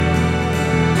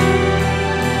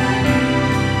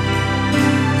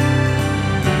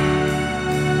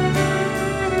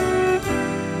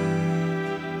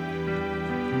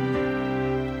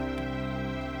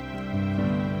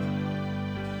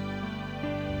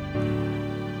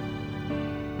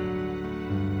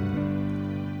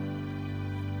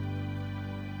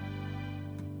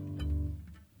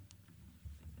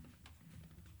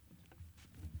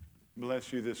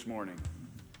bless you this morning.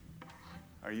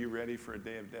 Are you ready for a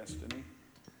day of destiny?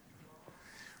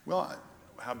 Well,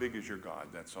 how big is your God?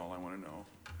 That's all I want to know.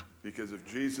 Because if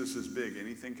Jesus is big,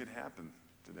 anything could happen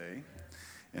today,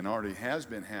 and already has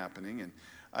been happening. And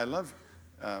I love,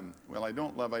 I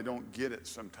don't get it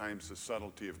sometimes, the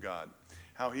subtlety of God.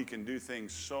 How he can do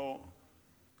things so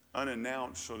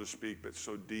unannounced, so to speak, but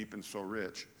so deep and so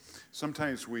rich.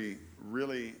 Sometimes we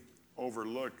really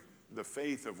overlook the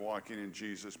faith of walking in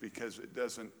Jesus because it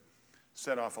doesn't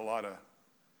set off a lot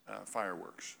of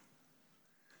fireworks.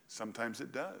 Sometimes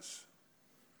it does.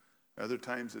 Other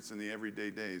times it's in the everyday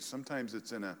days. Sometimes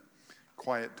it's in a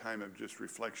quiet time of just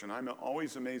reflection. I'm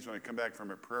always amazed when I come back from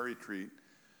a prayer retreat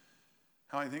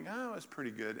how I think, oh, it's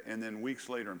pretty good. And then weeks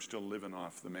later, I'm still living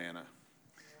off the manna.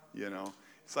 You know,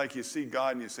 it's like you see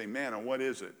God and you say, manna, what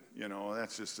is it? You know,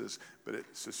 that's just this. But it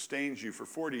sustains you. For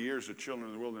 40 years, the children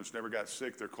in the wilderness never got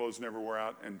sick. Their clothes never wore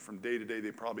out. And from day to day,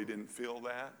 they probably didn't feel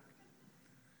that.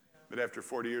 But after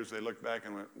 40 years, they looked back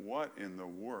and went, what in the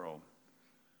world?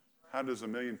 How does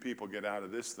 1 million people get out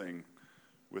of this thing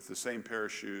with the same pair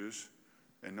of shoes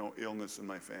and no illness in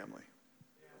my family?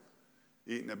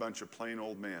 Eating a bunch of plain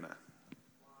old manna.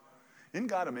 Isn't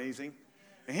God amazing?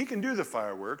 And he can do the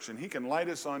fireworks, and he can light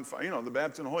us on fire. You know, the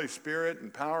baptism of the Holy Spirit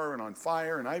and power and on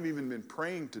fire. And I've even been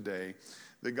praying today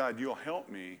that, God, you'll help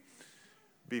me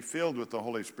be filled with the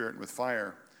Holy Spirit and with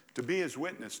fire to be his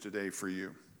witness today for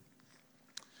you.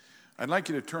 I'd like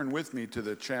you to turn with me to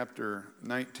the chapter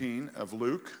 19 of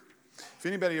Luke. If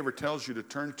anybody ever tells you to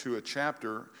turn to a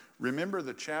chapter, remember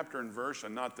the chapter and verse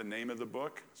and not the name of the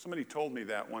book. Somebody told me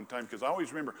that one time because I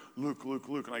always remember Luke, Luke,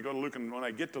 Luke. And I go to Luke, and when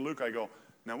I get to Luke, I go,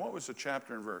 now what was the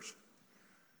chapter and verse?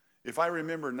 If I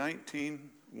remember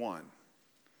 19:1,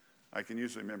 I can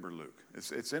usually remember Luke.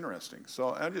 It's interesting.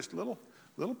 So I just little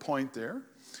point there,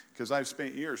 because I've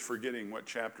spent years forgetting what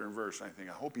chapter and verse. I think,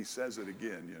 I hope he says it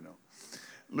again, you know.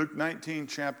 Luke 19,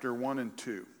 chapter 1 and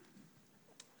 2.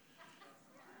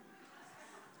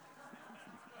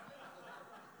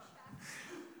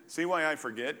 See why I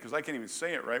forget? Because I can't even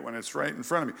say it right when it's right in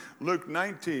front of me. Luke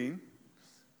 19,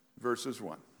 verses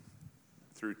 1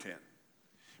 through 10.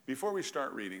 Before we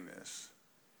start reading this,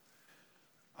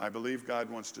 I believe God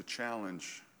wants to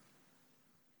challenge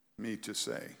me to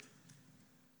say,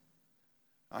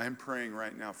 I am praying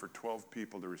right now for 12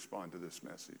 people to respond to this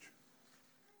message.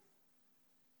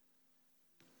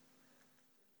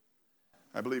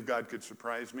 I believe God could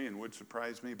surprise me and would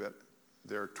surprise me, but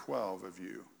there are 12 of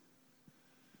you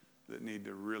that need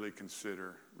to really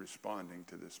consider responding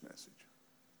to this message.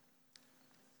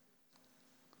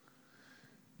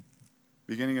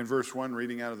 Beginning in verse 1,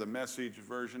 reading out of the Message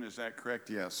version, is that correct?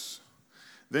 Yes.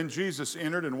 Then Jesus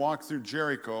entered and walked through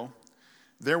Jericho.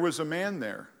 There was a man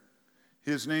there.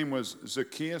 His name was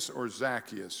Zacchaeus or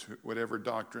Zacchaeus, whatever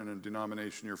doctrine and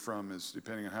denomination you're from is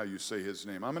depending on how you say his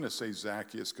name. I'm going to say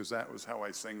Zacchaeus because that was how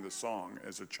I sang the song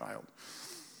as a child.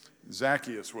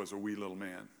 Zacchaeus was a wee little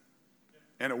man.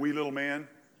 And a wee little man?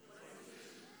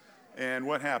 And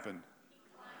what happened?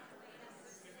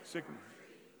 Sick.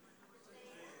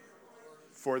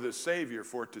 For the Savior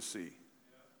for to see.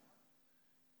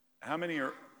 How many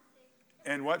are,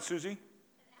 and what, Susie?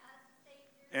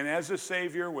 And as the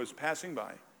Savior was passing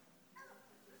by.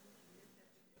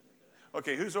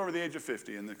 Okay, who's over the age of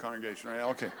 50 in the congregation? Right?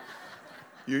 Okay.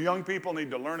 You young people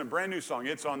need to learn a brand new song.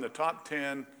 It's on the top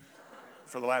 10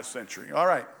 for the last century. All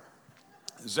right.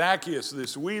 Zacchaeus,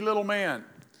 this wee little man,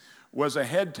 was a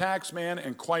head tax man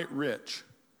and quite rich.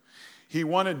 He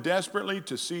wanted desperately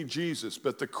to see Jesus,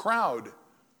 but the crowd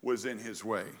was in his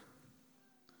way.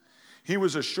 He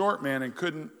was a short man and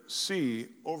couldn't see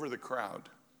over the crowd.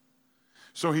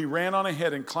 So he ran on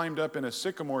ahead and climbed up in a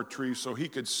sycamore tree so he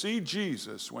could see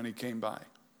Jesus when he came by.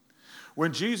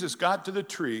 When Jesus got to the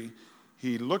tree,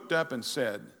 he looked up and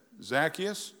said,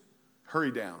 Zacchaeus,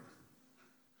 hurry down.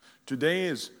 Today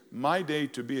is my day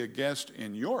to be a guest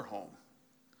in your home.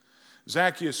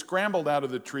 Zacchaeus scrambled out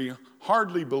of the tree,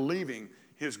 hardly believing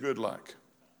his good luck,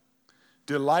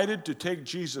 delighted to take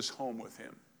Jesus home with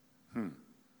him.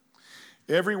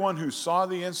 Everyone who saw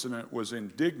the incident was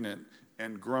indignant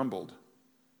and grumbled.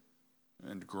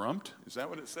 And grumped? Is that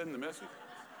what it said in the Message?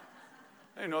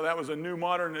 I didn't know that was a new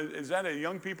modern, is that a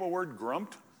young people word,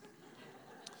 grumped?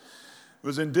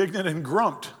 Was indignant and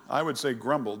grumped. I would say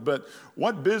grumbled. But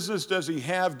what business does he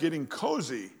have getting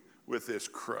cozy with this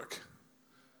crook?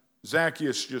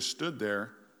 Zacchaeus just stood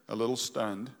there, a little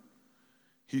stunned.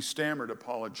 He stammered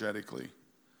apologetically,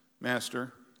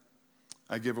 Master,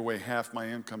 I give away half my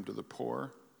income to the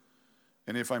poor,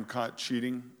 and if I'm caught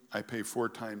cheating, I pay 4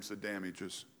 times the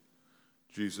damages.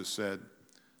 Jesus said,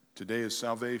 today is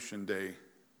salvation day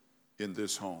in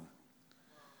this home.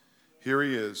 Here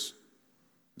he is,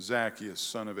 Zacchaeus,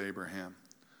 son of Abraham.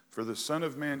 For the Son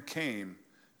of Man came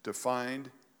to find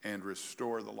and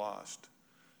restore the lost.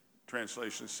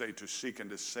 Translations say to seek and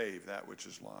to save that which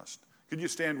is lost. Could you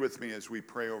stand with me as we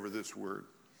pray over this word?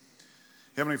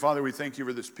 Heavenly Father, we thank you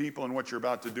for this people and what you're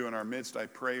about to do in our midst. I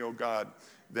pray, oh God,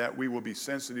 that we will be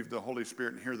sensitive to the Holy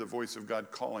Spirit and hear the voice of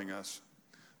God calling us,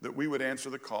 that we would answer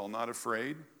the call, not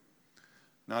afraid,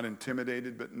 not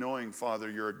intimidated, but knowing, Father,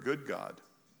 you're a good God.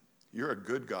 You're a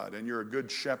good God, and you're a good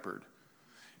shepherd.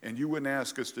 And you wouldn't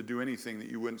ask us to do anything that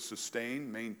you wouldn't sustain,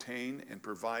 maintain, and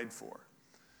provide for.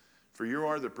 For you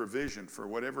are the provision for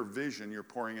whatever vision you're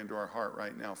pouring into our heart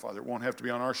right now, Father. It won't have to be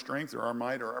on our strength or our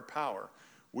might or our power.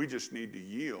 We just need to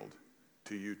yield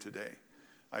to you today.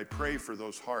 I pray for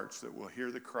those hearts that will hear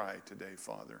the cry today,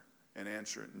 Father, and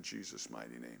answer it in Jesus'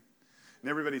 mighty name. And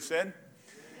everybody said,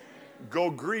 amen. Go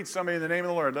greet somebody in the name of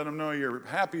the Lord. Let them know you're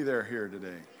happy they're here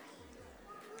today.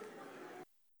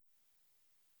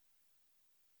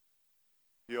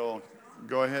 You'll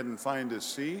go ahead and find a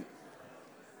seat.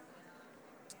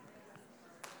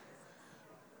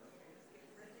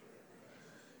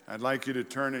 I'd like you to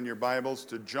turn in your Bibles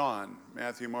to John,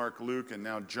 Matthew, Mark, Luke, and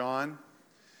now John.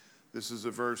 This is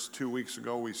a verse 2 weeks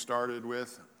ago we started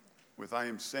with I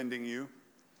am sending you.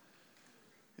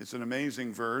 It's an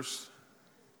amazing verse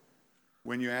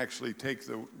when you actually take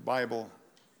the Bible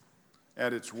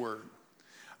at its word.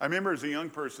 I remember as a young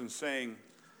person saying,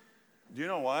 do you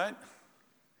know what?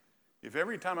 If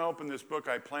every time I open this book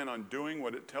I plan on doing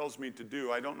what it tells me to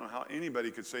do, I don't know how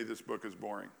anybody could say this book is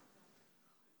boring.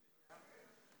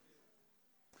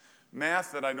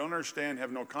 Math that I don't understand,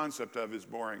 have no concept of, is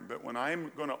boring. But when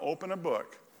I'm going to open a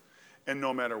book, and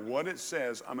no matter what it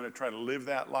says, I'm going to try to live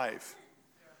that life,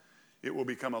 it will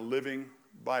become a living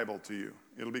Bible to you.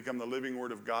 It'll become the living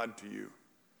Word of God to you.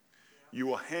 You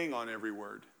will hang on every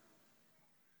word.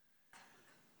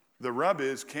 The rub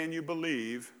is, can you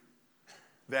believe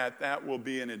that that will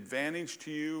be an advantage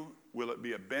to you? Will it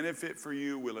be a benefit for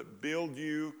you? Will it build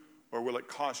you? Or will it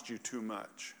cost you too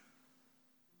much?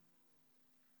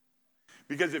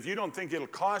 Because if you don't think it'll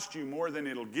cost you more than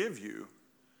it'll give you,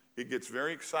 it gets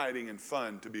very exciting and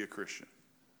fun to be a Christian.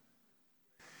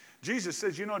 Jesus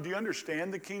says, do you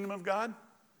understand the kingdom of God?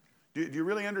 Do you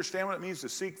really understand what it means to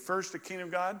seek first the kingdom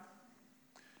of God?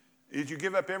 Did you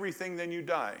give up everything, then you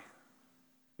die?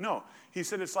 No. He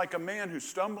said it's like a man who's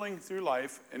stumbling through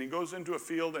life and he goes into a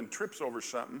field and trips over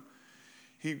something.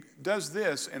 He does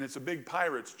this, and it's a big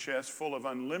pirate's chest full of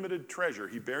unlimited treasure.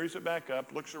 He buries it back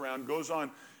up, looks around, goes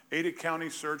on Ada County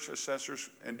Search Assessors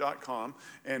and .com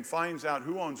and finds out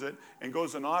who owns it and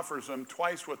goes and offers them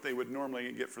twice what they would normally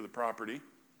get for the property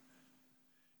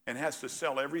and has to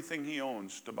sell everything he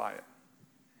owns to buy it.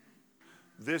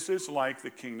 This is like the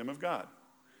kingdom of God.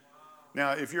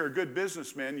 Now, if you're a good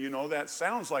businessman, you know that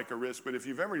sounds like a risk, but if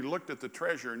you've ever looked at the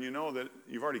treasure and you know that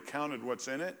you've already counted what's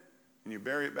in it and you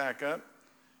bury it back up,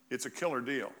 it's a killer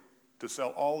deal to sell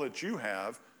all that you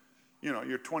have,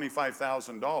 your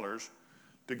 $25,000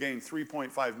 to gain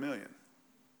 $3.5 million.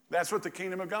 That's what the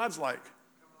kingdom of God's like.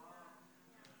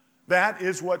 That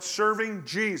is what serving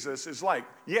Jesus is like.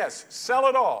 Yes, sell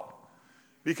it all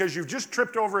because you've just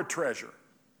tripped over a treasure.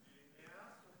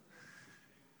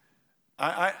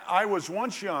 I was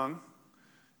once young,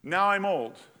 now I'm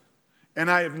old, and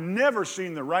I have never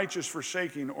seen the righteous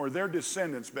forsaking or their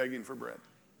descendants begging for bread.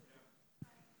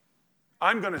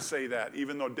 I'm going to say that,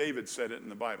 even though David said it in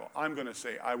the Bible. I'm going to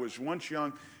say, I was once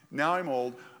young, now I'm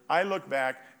old. I look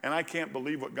back, and I can't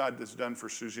believe what God has done for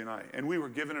Susie and I. And we were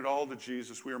giving it all to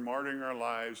Jesus. We were martyring our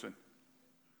lives.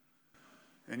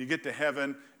 And you get to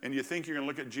heaven, and you think you're going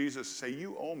to look at Jesus and say,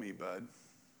 you owe me, bud.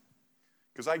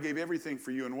 Because I gave everything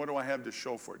for you, and what do I have to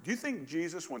show for it? Do you think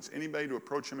Jesus wants anybody to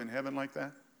approach him in heaven like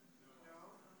that? No.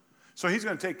 So he's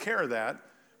going to take care of that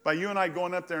by you and I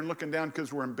going up there and looking down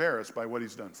because we're embarrassed by what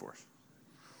he's done for us.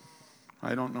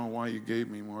 I don't know why you gave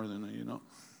me more than,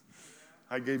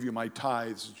 I gave you my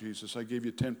tithes, Jesus. I gave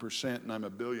you 10%, and I'm a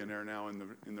billionaire now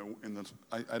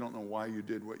I don't know why you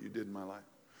did what you did in my life.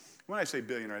 When I say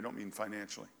billionaire, I don't mean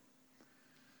financially.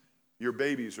 Your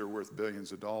babies are worth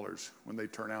billions of dollars when they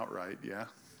turn out right, yeah?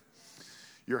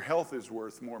 Your health is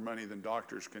worth more money than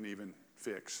doctors can even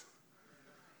fix.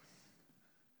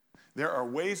 There are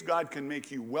ways God can make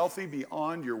you wealthy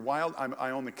beyond your wild. I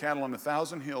own the cattle on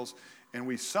 1,000 hills, and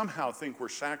we somehow think we're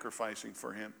sacrificing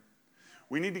for him.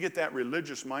 We need to get that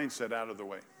religious mindset out of the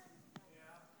way.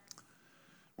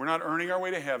 We're not earning our way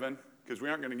to heaven because we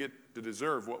aren't going to get to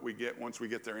deserve what we get once we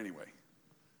get there anyway.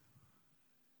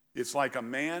 It's like a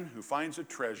man who finds a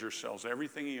treasure, sells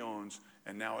everything he owns,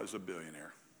 and now is a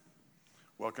billionaire.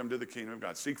 Welcome to the kingdom of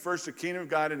God. Seek first the kingdom of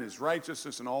God and his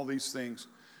righteousness, and all these things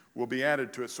will be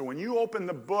added to it. So when you open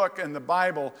the book and the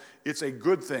Bible, it's a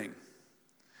good thing.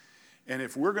 And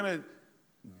if we're going to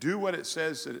do what it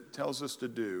says that it tells us to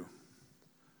do,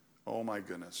 oh my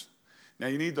goodness. Now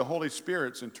you need the Holy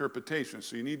Spirit's interpretation.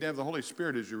 So you need to have the Holy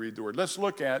Spirit as you read the word. Let's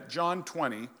look at John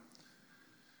 20,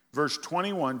 verse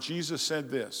 21. Jesus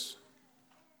said this.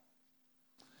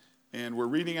 And we're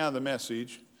reading out of the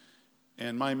Message,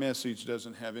 and my Message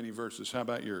doesn't have any verses. How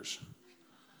about yours?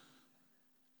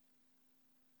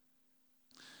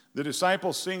 The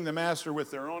disciples, seeing the master with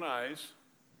their own eyes,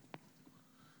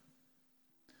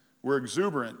 were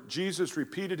exuberant. Jesus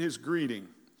repeated his greeting.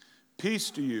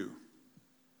 Peace to you.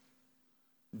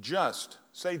 Just.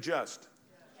 Say just.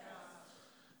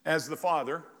 As the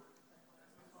Father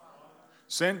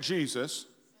sent Jesus,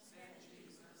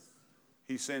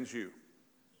 he sends you.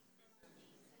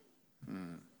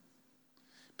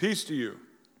 Peace to you,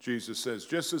 Jesus says.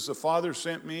 Just as the Father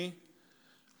sent me,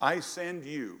 I send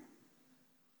you.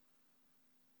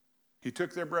 He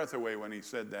took their breath away when he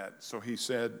said that. So he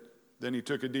said, then he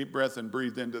took a deep breath and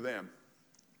breathed into them.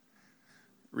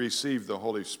 Receive the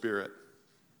Holy Spirit.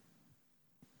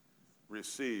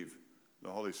 Receive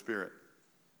the Holy Spirit.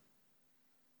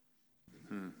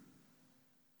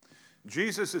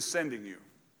 Jesus is sending you.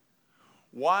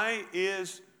 Why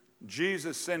is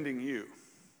Jesus sending you?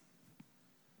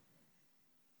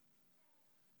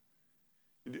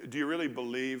 Do you really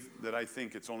believe that I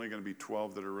think it's only going to be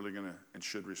 12 that are really going to and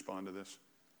should respond to this?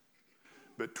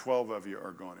 But 12 of you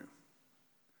are going to.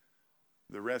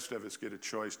 The rest of us get a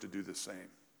choice to do the same.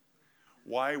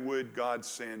 Why would God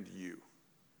send you?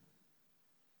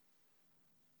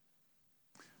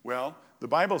 Well, the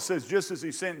Bible says just as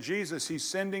he sent Jesus, he's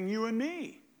sending you and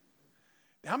me.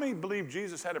 How many believe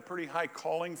Jesus had a pretty high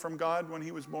calling from God when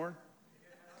he was born?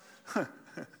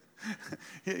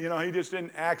 You know, he just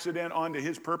didn't accident onto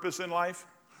his purpose in life.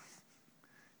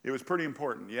 It was pretty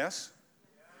important, yes?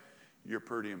 You're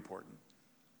pretty important.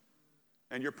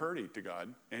 And you're pretty to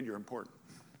God, and you're important.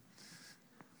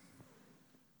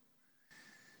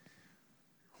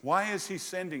 Why is he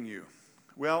sending you?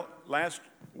 Well, last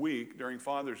week during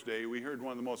Father's Day, we heard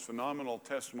one of the most phenomenal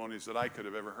testimonies that I could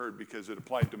have ever heard because it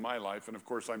applied to my life, and of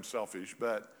course I'm selfish,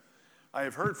 but I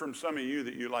have heard from some of you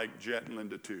that you like Jet and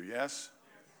Linda too, yes?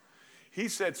 He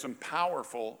said some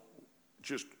powerful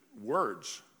just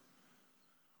words.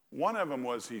 One of them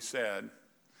was, he said,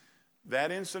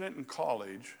 that incident in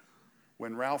college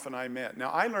when Ralph and I met. Now,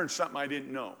 I learned something I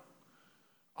didn't know.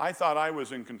 I thought I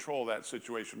was in control of that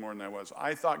situation more than I was.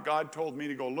 I thought God told me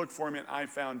to go look for him, and I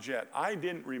found Jet. I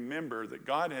didn't remember that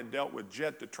God had dealt with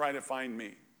Jet to try to find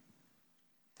me.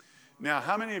 Now,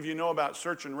 how many of you know about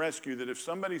search and rescue that if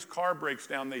somebody's car breaks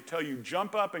down, they tell you,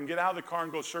 jump up and get out of the car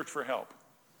and go search for help?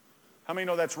 How many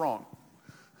know that's wrong?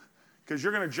 Because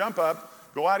you're going to jump up,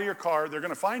 go out of your car, they're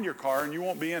going to find your car, and you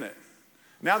won't be in it.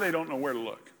 Now they don't know where to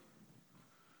look.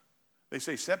 They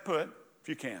say, set put, if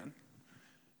you can,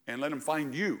 and let them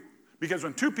find you. Because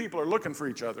when two people are looking for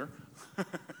each other,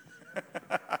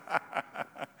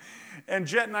 and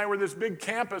Jet and I were this big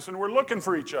campus, and we're looking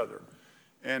for each other,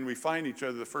 and we find each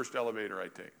other the first elevator I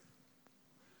take.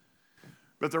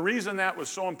 But the reason that was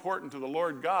so important to the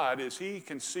Lord God is he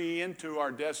can see into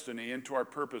our destiny, into our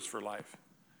purpose for life.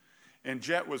 And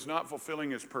Jet was not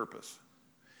fulfilling his purpose.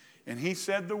 And he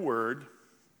said the word,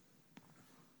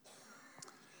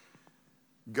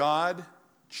 God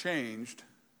changed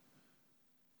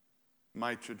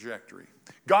my trajectory.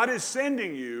 God is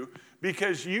sending you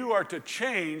because you are to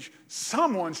change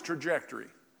someone's trajectory.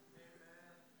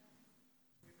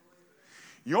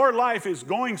 Your life is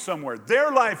going somewhere.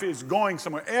 Their life is going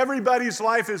somewhere. Everybody's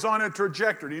life is on a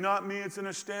trajectory. Not me, it's in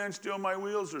a standstill, my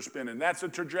wheels are spinning. That's a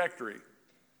trajectory.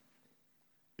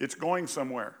 It's going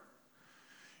somewhere.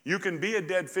 You can be a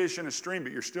dead fish in a stream,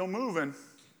 but you're still moving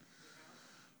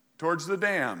towards the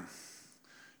dam,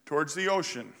 towards the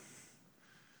ocean.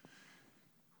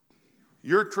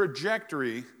 Your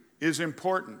trajectory is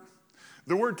important.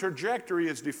 The word trajectory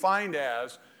is defined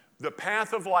as the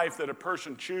path of life that a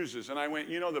person chooses. And I went,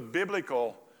 you know, the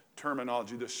biblical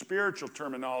terminology, the spiritual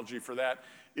terminology for that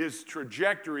is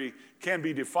trajectory can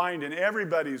be defined in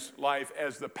everybody's life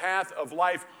as the path of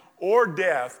life or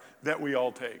death that we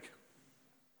all take.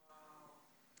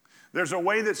 There's a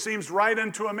way that seems right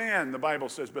unto a man, the Bible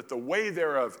says, but the way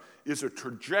thereof is a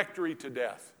trajectory to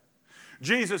death.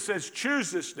 Jesus says,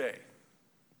 choose this day.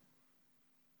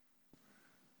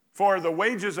 For the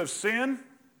wages of sin,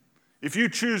 if you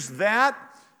choose that,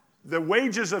 the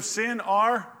wages of sin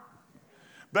are,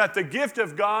 but the gift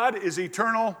of God is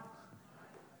eternal.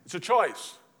 It's a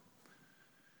choice.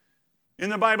 In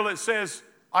the Bible it says,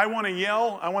 I want to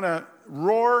yell, I want to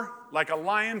roar like a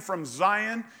lion from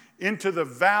Zion into the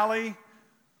valley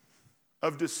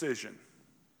of decision.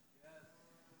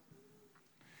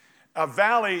 A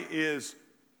valley is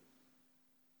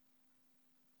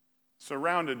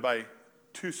surrounded by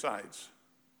two sides.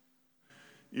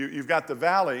 You've got the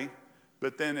valley,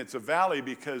 but then it's a valley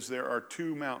because there are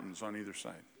two mountains on either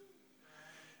side.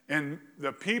 And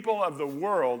the people of the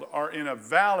world are in a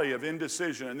valley of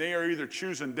indecision, and they are either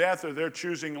choosing death or they're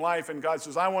choosing life. And God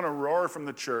says, I want to roar from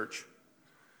the church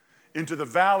into the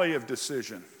valley of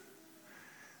decision,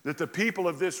 that the people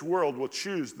of this world will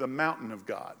choose the mountain of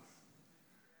God.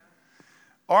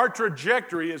 Our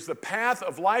trajectory is the path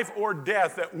of life or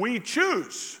death that we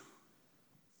choose.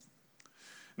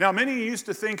 Now, many used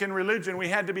to think in religion we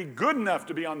had to be good enough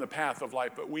to be on the path of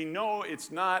life, but we know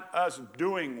it's not us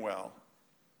doing well.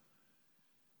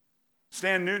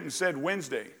 Stan Newton said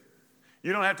Wednesday,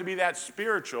 you don't have to be that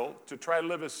spiritual to try to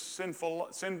live a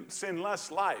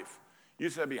sinless life. You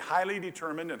just have to be highly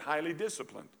determined and highly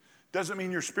disciplined. Doesn't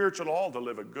mean you're spiritual at all to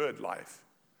live a good life.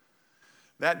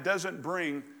 That doesn't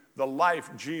bring the life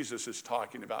Jesus is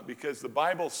talking about, because the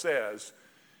Bible says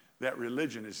that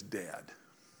religion is dead.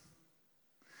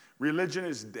 Religion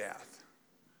is death.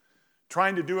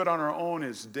 Trying to do it on our own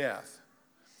is death.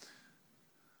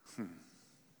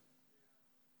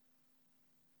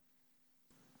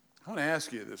 I want to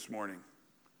ask you this morning,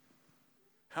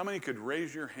 how many could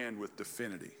raise your hand with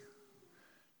definity?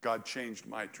 God changed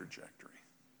my trajectory.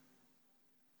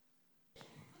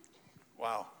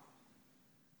 Wow.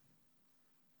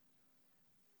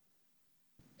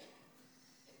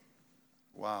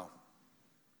 Wow.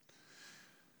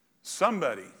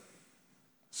 Somebody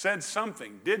said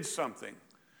something, did something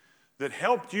that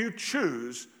helped you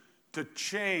choose to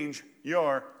change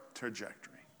your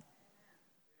trajectory.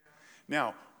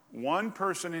 Now, one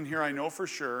person in here I know for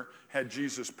sure had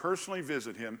Jesus personally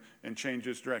visit him and change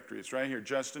his trajectory. It's right here.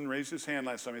 Justin raised his hand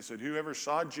last time. He said, whoever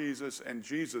saw Jesus and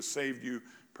Jesus saved you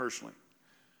personally.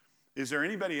 Is there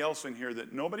anybody else in here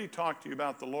that nobody talked to you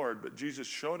about the Lord, but Jesus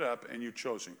showed up and you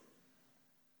chose him?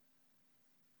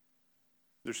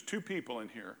 There's two people in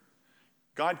here.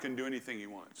 God can do anything he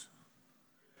wants.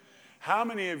 How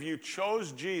many of you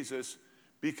chose Jesus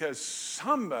because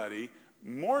somebody,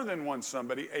 more than one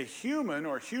somebody, a human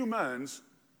or humans,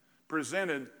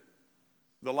 presented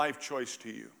the life choice to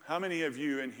you? How many of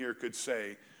you in here could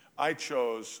say, I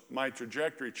chose my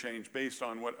trajectory change based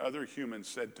on what other humans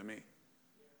said to me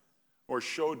or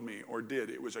showed me or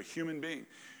did? It was a human being.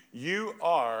 You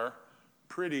are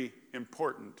pretty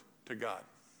important to God,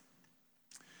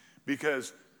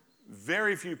 because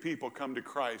very few people come to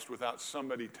Christ without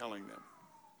somebody telling them.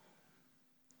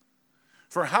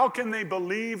 For how can they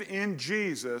believe in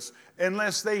Jesus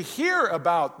unless they hear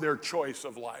about their choice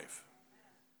of life?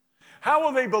 How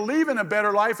will they believe in a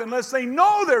better life unless they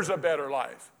know there's a better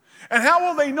life? And how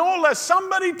will they know unless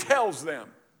somebody tells them?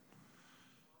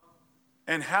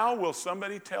 And how will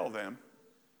somebody tell them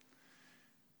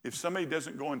if somebody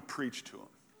doesn't go and preach to them?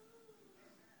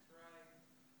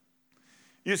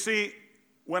 You see,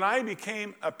 when I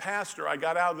became a pastor, I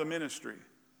got out of the ministry.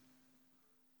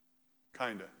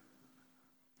 Kinda.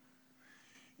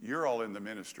 You're all in the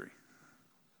ministry.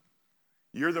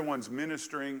 You're the ones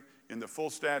ministering in the full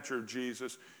stature of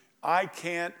Jesus.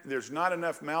 There's not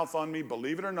enough mouth on me,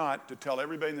 believe it or not, to tell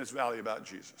everybody in this valley about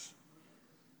Jesus.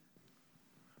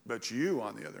 But you,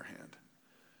 on the other hand,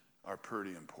 are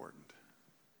pretty important.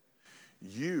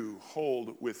 You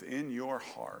hold within your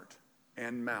heart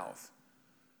and mouth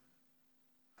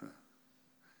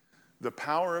the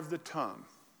power of the tongue.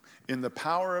 In the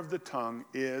power of the tongue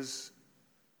is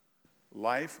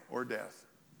life or death.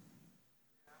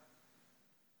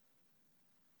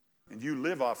 And you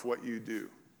live off what you do.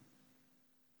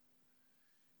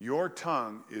 Your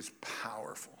tongue is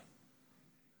powerful.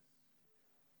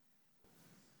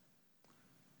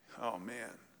 Oh,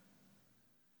 man.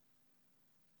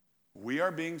 We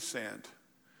are being sent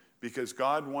because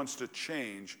God wants to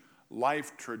change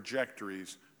life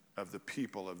trajectories of the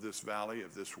people of this valley,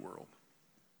 of this world.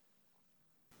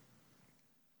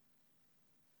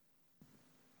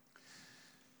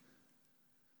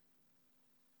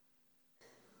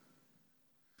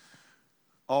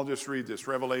 I'll just read this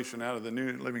Revelation out of the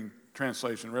New Living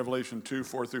Translation, Revelation 2,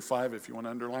 4 through 5. If you want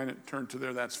to underline it, turn to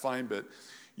there, that's fine. But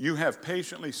you have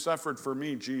patiently suffered for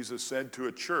me, Jesus said to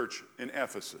a church in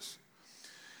Ephesus.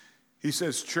 He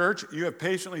says, church, you have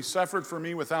patiently suffered for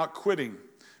me without quitting,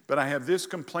 but I have this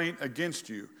complaint against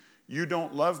you. You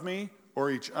don't love me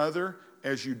or each other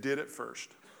as you did at first.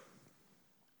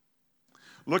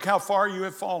 Look how far you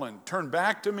have fallen. Turn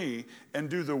back to me and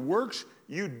do the works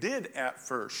you did at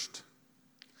first.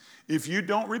 If you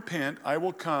don't repent, I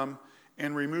will come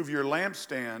and remove your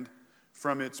lampstand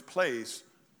from its place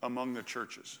among the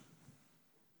churches.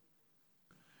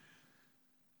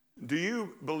 Do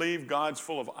you believe God's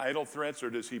full of idle threats, or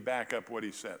does he back up what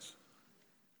he says?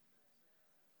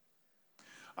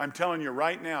 I'm telling you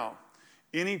right now,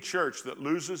 any church that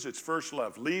loses its first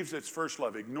love, leaves its first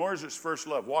love, ignores its first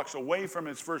love, walks away from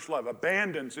its first love,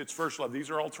 abandons its first love. These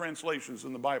are all translations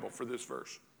in the Bible for this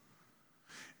verse.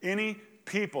 Any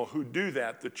people who do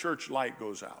that, the church light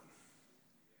goes out.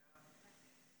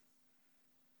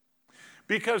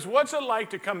 Because what's it like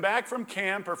to come back from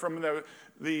camp or from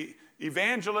the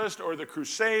evangelist or the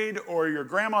crusade or your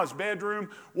grandma's bedroom?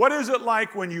 What is it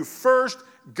like when you first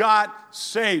got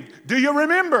saved? Do you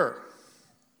remember?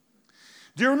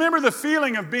 Do you remember the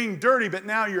feeling of being dirty, but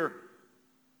now you're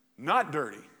not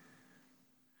dirty?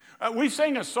 We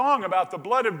sang a song about the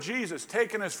blood of Jesus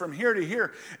taking us from here to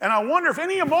here. And I wonder if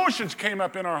any emotions came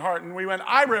up in our heart and we went,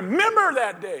 I remember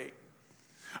that day.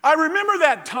 I remember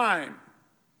that time.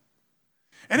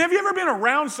 And have you ever been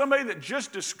around somebody that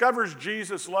just discovers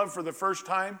Jesus' love for the first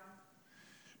time?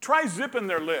 Try zipping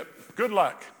their lip. Good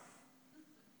luck.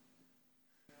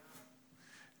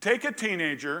 Take a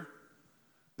teenager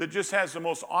that just has the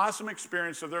most awesome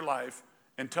experience of their life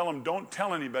and tell them, don't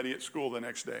tell anybody at school the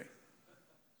next day.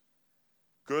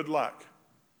 Good luck.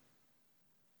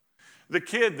 The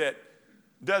kid that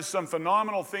does some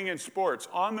phenomenal thing in sports,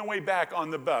 on the way back on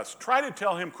the bus, try to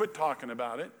tell him, quit talking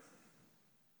about it.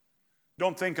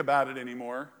 Don't think about it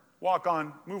anymore. Walk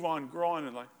on, move on, grow on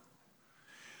in life.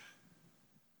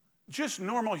 Just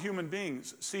normal human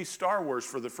beings see Star Wars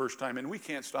for the first time, and we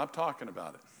can't stop talking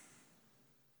about it.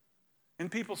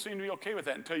 And people seem to be okay with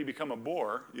that until you become a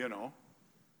bore, you know.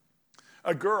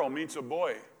 A girl meets a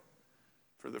boy,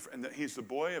 and he's the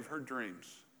boy of her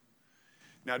dreams.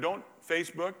 Now, don't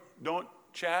Facebook, don't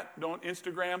chat, don't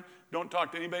Instagram, don't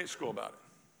talk to anybody at school about it.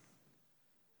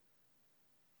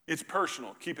 It's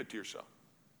personal. Keep it to yourself.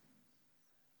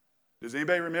 Does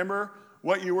anybody remember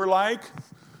what you were like?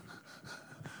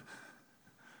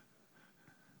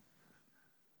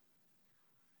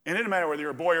 And it doesn't matter whether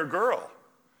you're a boy or girl.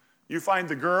 You find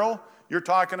the girl, you're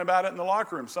talking about it in the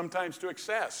locker room, sometimes to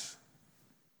excess.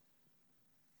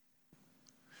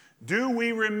 Do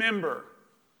we remember?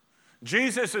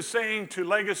 Jesus is saying to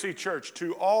Legacy Church,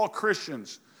 to all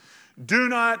Christians, do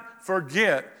not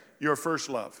forget your first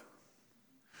love.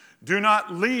 Do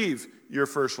not leave your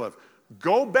first love.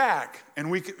 Go back,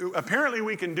 and apparently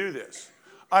we can do this.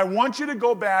 I want you to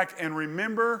go back and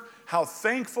remember how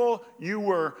thankful you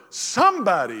were.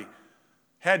 Somebody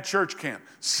had church camp.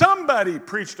 Somebody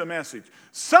preached a message.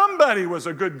 Somebody was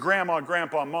a good grandma,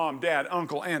 grandpa, mom, dad,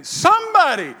 uncle, aunt.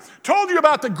 Somebody told you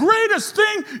about the greatest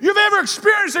thing you've ever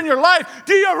experienced in your life.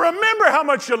 Do you remember how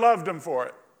much you loved them for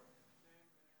it?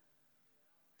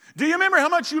 Do you remember how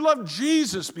much you loved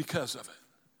Jesus because of it?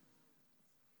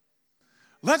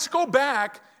 Let's go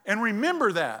back and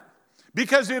remember that,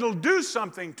 because it'll do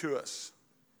something to us.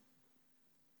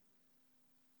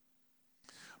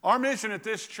 Our mission at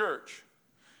this church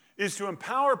is to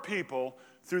empower people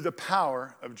through the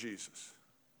power of Jesus.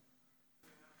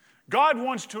 God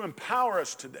wants to empower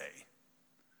us today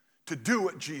to do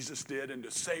what Jesus did and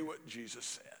to say what Jesus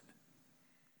said.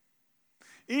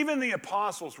 Even the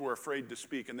apostles were afraid to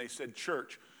speak, and they said,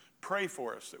 church, pray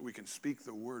for us that we can speak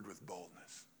the word with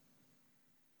boldness.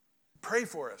 Pray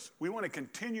for us. We want to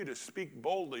continue to speak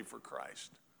boldly for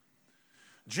Christ.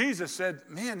 Jesus said,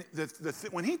 man,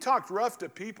 when he talked rough to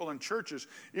people in churches,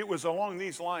 it was along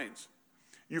these lines.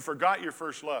 You forgot your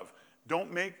first love.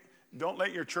 Don't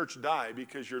let your church die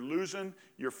because you're losing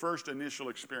your first initial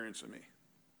experience of me.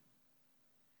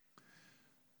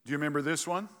 Do you remember this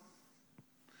one?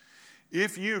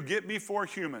 If you get before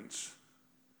humans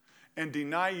and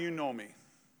deny you know me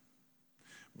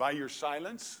by your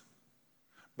silence,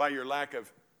 by your lack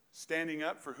of standing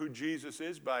up for who Jesus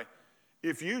is,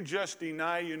 if you just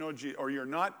deny you know Jesus, or you're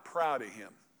not proud of him,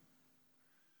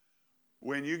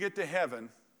 when you get to heaven,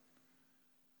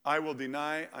 I will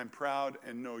deny I'm proud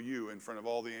and know you in front of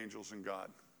all the angels and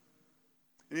God.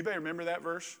 Anybody remember that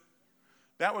verse?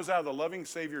 That was out of the loving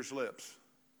Savior's lips.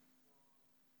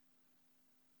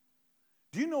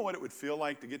 Do you know what it would feel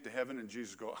like to get to heaven and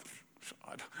Jesus go,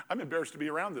 I'm embarrassed to be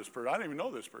around this person. I don't even know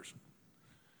this person.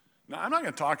 Now, I'm not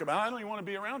going to talk about it. I don't even want to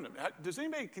be around him.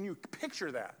 Can you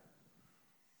picture that?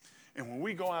 And when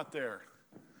we go out there,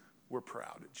 we're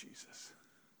proud of Jesus.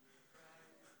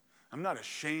 I'm not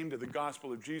ashamed of the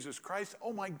gospel of Jesus Christ.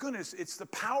 Oh my goodness, it's the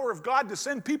power of God to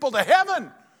send people to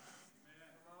heaven.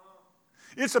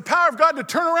 It's the power of God to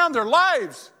turn around their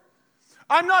lives.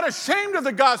 I'm not ashamed of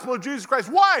the gospel of Jesus Christ.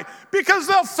 Why? Because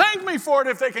they'll thank me for it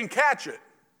if they can catch it.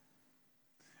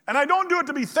 And I don't do it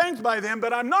to be thanked by them,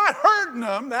 but I'm not hurting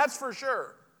them, that's for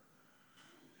sure.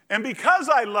 And because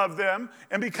I love them,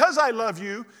 and because I love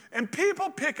you, and people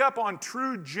pick up on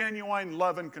true, genuine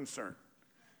love and concern.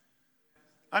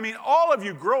 I mean, all of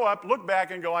you grow up, look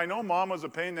back and go, I know Mom was a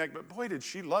pain in the neck, but boy, did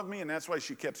she love me, and that's why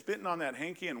she kept spitting on that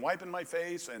hanky and wiping my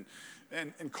face and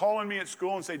calling me at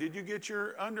school and say, did you get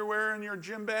your underwear in your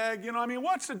gym bag? You know, I mean,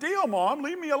 what's the deal, Mom?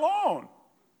 Leave me alone.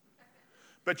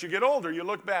 But you get older, you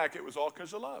look back, it was all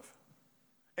because of love.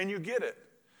 And you get it.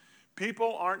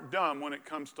 People aren't dumb when it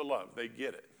comes to love. They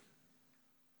get it.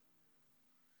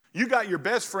 You got your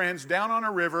best friends down on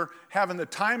a river having the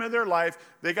time of their life.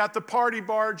 They got the party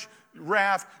barge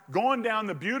raft going down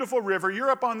the beautiful river. You're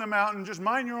up on the mountain, just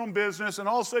mind your own business, and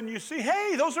all of a sudden you see,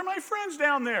 hey, those are my friends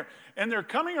down there. And they're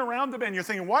coming around the bend. You're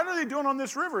thinking, what are they doing on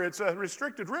this river? It's a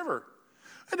restricted river.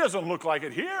 It doesn't look like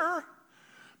it here.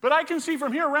 But I can see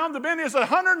from here around the bend is a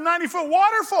 190-foot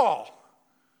waterfall.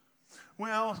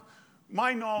 Well,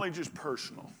 my knowledge is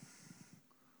personal.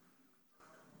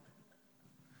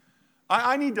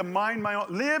 I need to mind my own,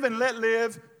 live and let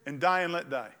live, and die and let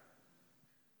die.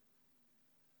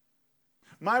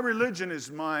 My religion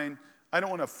is mine. I don't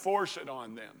want to force it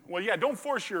on them. Well, yeah, don't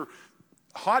force your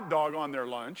hot dog on their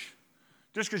lunch.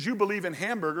 Just because you believe in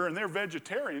hamburger and they're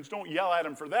vegetarians, don't yell at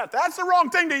them for that. That's the wrong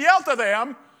thing to yell to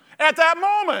them at that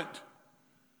moment.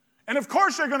 And of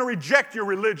course they're going to reject your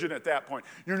religion at that point.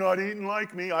 You're not eating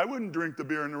like me. I wouldn't drink the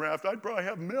beer in the raft. I'd probably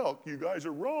have milk. You guys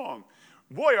are wrong.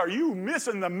 Boy, are you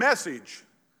missing the message.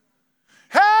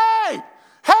 Hey,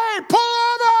 pull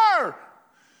over.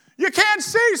 You can't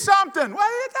see something. What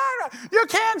are you talking about? You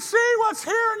can't see what's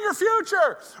here in your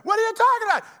future. What are you talking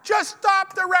about? Just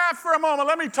stop the raft for a moment.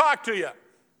 Let me talk to you.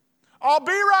 I'll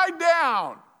be right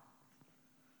down.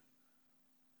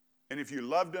 And if you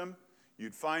loved them,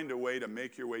 you'd find a way to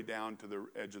make your way down to the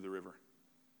edge of the river.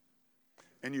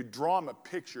 And you'd draw them a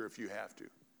picture if you have to.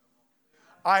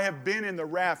 I have been in the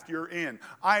raft you're in.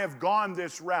 I have gone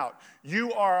this route.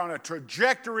 You are on a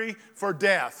trajectory for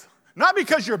death. Not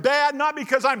because you're bad, not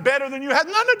because I'm better than you. It had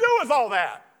nothing to do with all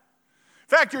that.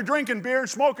 In fact, you're drinking beer and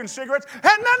smoking cigarettes.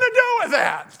 Had nothing to do with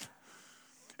that.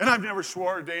 And I've never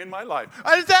swore a day in my life.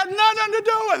 It had nothing to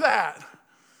do with that.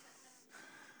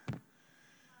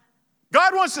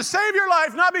 God wants to save your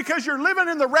life not because you're living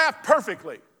in the raft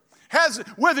perfectly.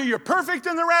 Whether you're perfect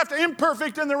in the raft,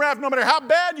 imperfect in the raft, no matter how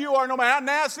bad you are, no matter how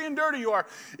nasty and dirty you are,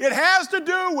 it has to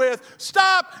do with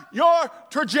stop your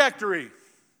trajectory.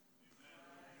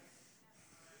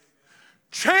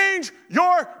 Change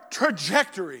your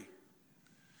trajectory.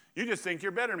 You just think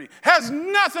you're better than me. Has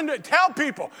nothing to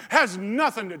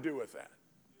do with that.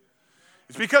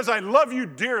 It's because I love you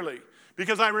dearly.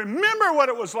 Because I remember what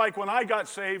it was like when I got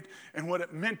saved and what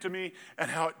it meant to me and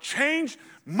how it changed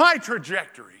my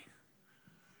trajectory.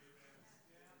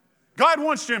 God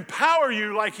wants to empower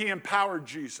you like he empowered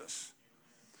Jesus.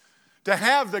 To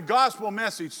have the gospel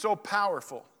message so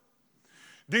powerful.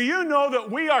 Do you know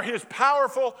that we are his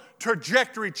powerful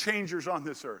trajectory changers on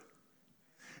this earth?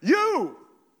 You!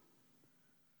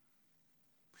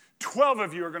 12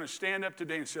 of you are going to stand up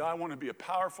today and say, I want to be a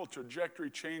powerful trajectory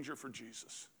changer for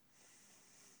Jesus.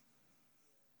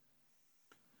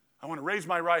 I want to raise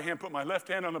my right hand, put my left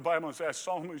hand on the Bible and say, I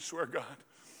solemnly swear, God,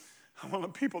 I won't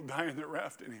let people die in their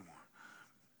raft anymore.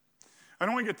 I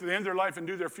don't want to get to the end of their life and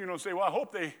do their funeral and say, well, I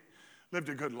hope they lived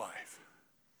a good life.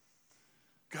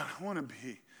 God, I want to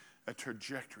be a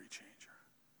trajectory changer.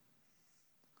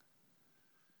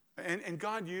 And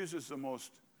God uses the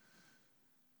most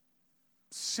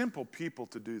simple people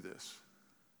to do this.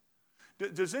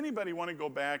 Does anybody want to go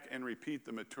back and repeat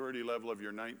the maturity level of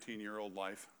your 19-year-old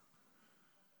life?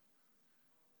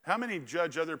 How many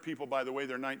judge other people by the way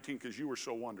they're 19 because you were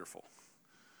so wonderful?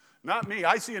 Not me.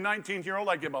 I see a 19-year-old,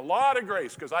 I give him a lot of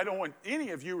grace because I don't want any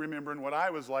of you remembering what I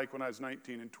was like when I was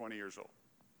 19 and 20 years old.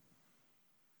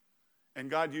 And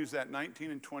God used that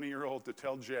 19 and 20-year-old to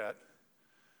tell Jet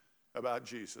about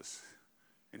Jesus.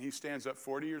 And he stands up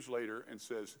 40 years later and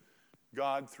says,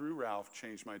 God, through Ralph,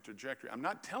 changed my trajectory. I'm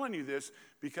not telling you this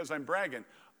because I'm bragging.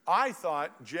 I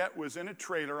thought Jet was in a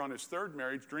trailer on his third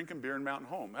marriage drinking beer in Mountain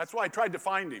Home. That's why I tried to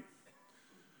find him.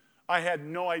 I had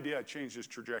no idea I changed his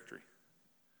trajectory.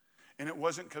 And it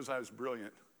wasn't because I was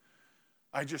brilliant.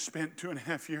 I just spent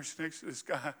 2.5 years next to this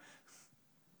guy.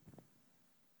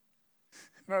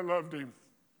 And I loved him.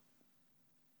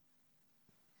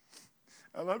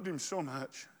 I loved him so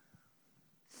much.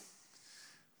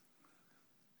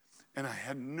 And I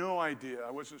had no idea.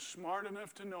 I wasn't smart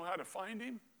enough to know how to find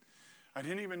him. I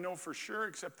didn't even know for sure,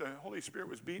 except the Holy Spirit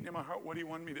was beating in my heart what he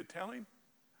wanted me to tell him.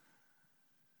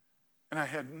 And I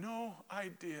had no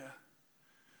idea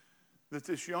that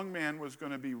this young man was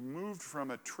going to be moved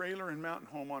from a trailer in Mountain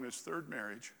Home on his third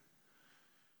marriage,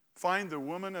 find the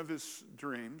woman of his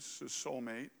dreams, his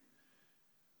soulmate,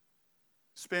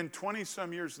 spend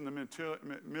 20-some years in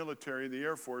the military, the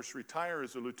Air Force, retire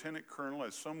as a lieutenant colonel,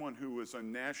 as someone who was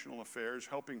on national affairs,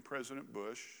 helping President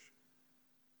Bush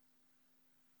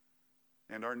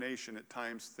and our nation at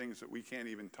times, things that we can't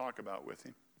even talk about with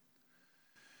him.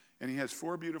 And he has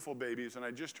 4 beautiful babies, and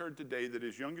I just heard today that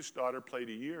his youngest daughter played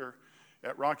a year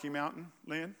at Rocky Mountain,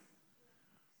 Lynn.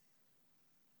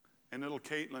 And little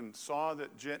Caitlin saw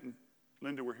that Jet and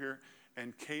Linda were here,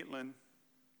 and Caitlin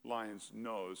Lyons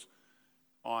knows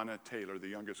Anna Taylor, the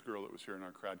youngest girl that was here in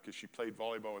our crowd, because she played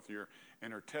volleyball with her.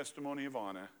 And her testimony of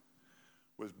Anna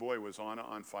was, boy, was Anna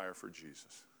on fire for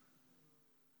Jesus.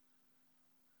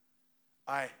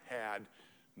 I had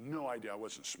no idea. I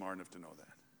wasn't smart enough to know that.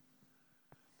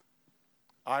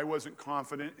 I wasn't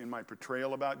confident in my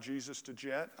portrayal about Jesus to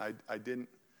Jet. I didn't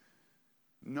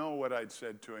know what I'd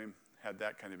said to him had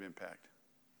that kind of impact.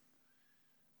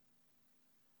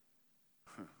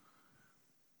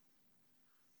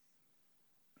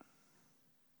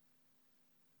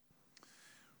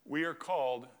 We are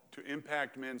called to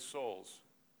impact men's souls,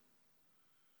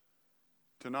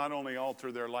 to not only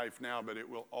alter their life now, but it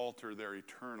will alter their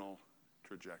eternal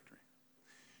trajectory.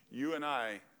 You and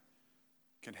I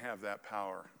can have that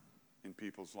power in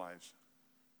people's lives.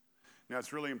 Now,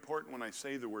 it's really important when I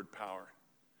say the word power,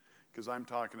 because I'm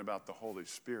talking about the Holy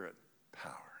Spirit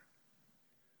power.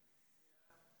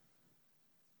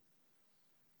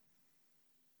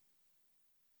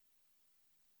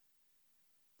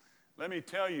 Let me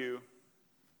tell you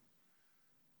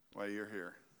why you're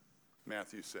here,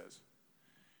 Matthew says.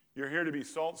 You're here to be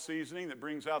salt seasoning that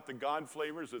brings out the God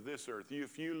flavors of this earth.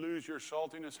 If you lose your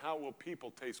saltiness, how will people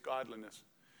taste godliness?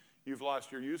 You've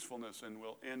lost your usefulness and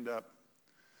will end up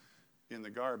in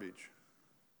the garbage.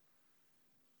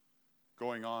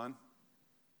 Going on.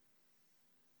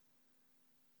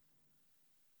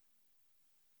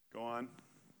 Go on.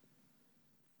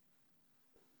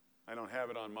 I don't have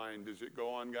it on mine. Does it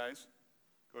go on, guys?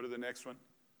 Go to the next one.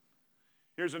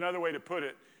 Here's another way to put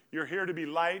it. You're here to be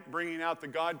light, bringing out the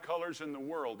God colors in the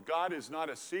world. God is not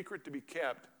a secret to be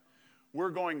kept. We're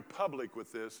going public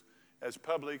with this, as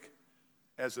public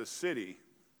as a city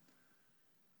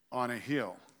on a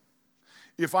hill.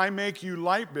 If I make you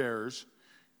light bearers,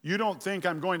 you don't think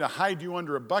I'm going to hide you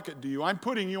under a bucket, do you? I'm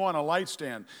putting you on a light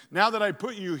stand. Now that I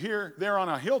put you there on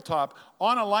a hilltop,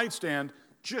 on a light stand,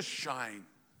 just shine.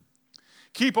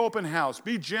 Keep open house.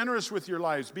 Be generous with your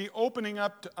lives. Be opening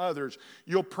up to others.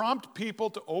 You'll prompt people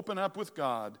to open up with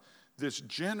God, this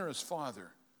generous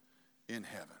Father in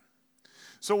heaven.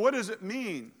 So what does it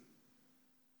mean?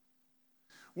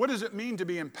 What does it mean to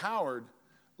be empowered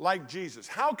like Jesus?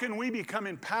 How can we become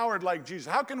empowered like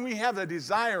Jesus? How can we have a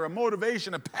desire, a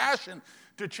motivation, a passion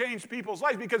to change people's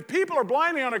lives? Because people are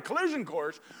blindly on a collision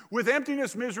course with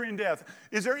emptiness, misery, and death.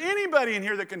 Is there anybody in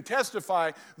here that can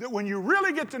testify that when you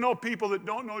really get to know people that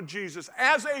don't know Jesus,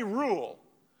 as a rule,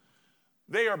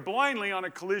 they are blindly on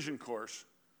a collision course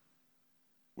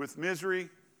with misery,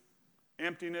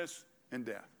 emptiness, and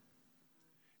death?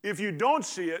 If you don't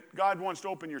see it, God wants to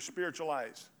open your spiritual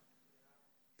eyes.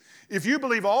 If you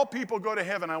believe all people go to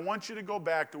heaven, I want you to go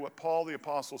back to what Paul the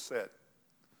Apostle said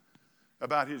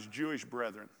about his Jewish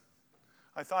brethren.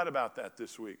 I thought about that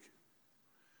this week.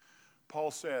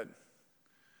 Paul said,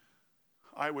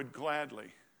 I would gladly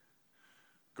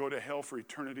go to hell for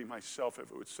eternity myself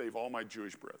if it would save all my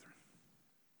Jewish brethren.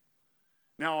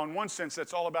 Now, in one sense,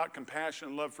 that's all about compassion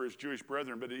and love for his Jewish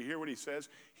brethren, but do you hear what he says?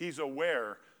 He's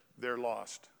aware they're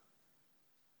lost.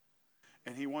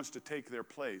 And he wants to take their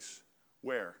place.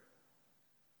 Where?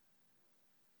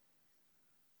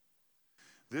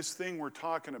 This thing we're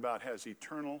talking about has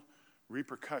eternal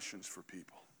repercussions for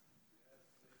people.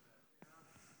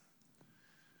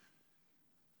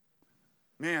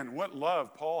 Man, what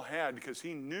love Paul had, because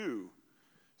he knew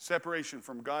separation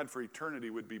from God for eternity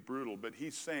would be brutal. But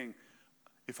he's saying,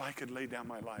 if I could lay down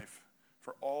my life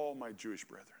for all my Jewish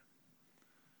brethren,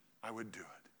 I would do it.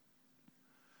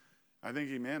 I think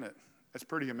he meant it. That's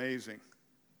pretty amazing.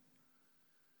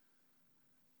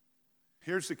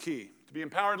 Here's the key. To be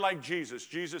empowered like Jesus,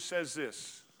 Jesus says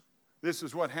this. This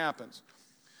is what happens.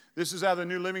 This is out of the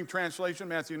New Living Translation,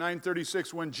 Matthew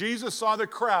 9:36. When Jesus saw the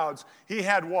crowds, he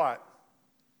had what?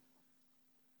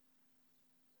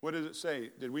 What does it say?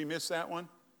 Did we miss that one?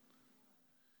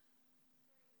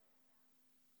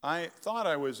 I thought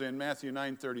I was in Matthew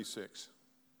 9:36.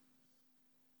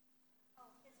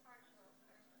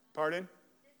 Pardon?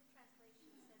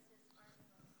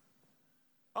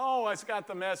 Oh, it's got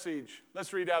the message.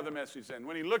 Let's read out the message then.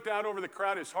 When he looked out over the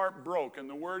crowd, his heart broke. And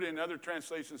the word in other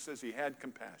translations says he had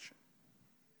compassion.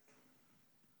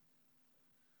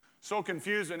 So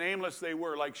confused and aimless they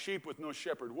were, like sheep with no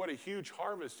shepherd. What a huge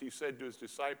harvest, he said to his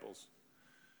disciples.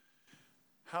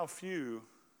 How few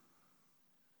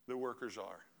the workers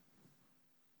are.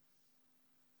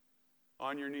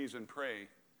 On your knees and pray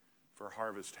for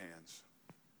harvest hands.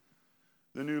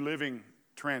 The New Living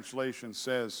Translation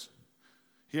says,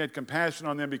 he had compassion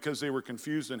on them because they were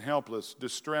confused and helpless,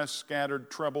 distressed, scattered,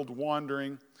 troubled,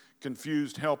 wandering,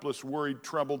 confused, helpless, worried,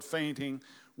 troubled, fainting,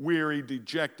 weary,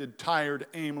 dejected, tired,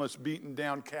 aimless, beaten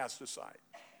down, cast aside.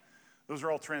 Those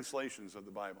are all translations of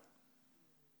the Bible.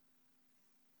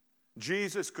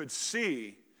 Jesus could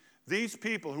see these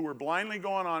people who were blindly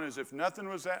going on as if nothing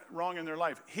was wrong in their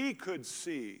life. He could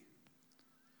see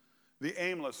the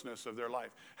aimlessness of their life.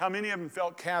 How many of them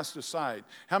felt cast aside?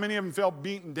 How many of them felt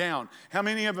beaten down? How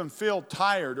many of them felt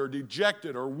tired or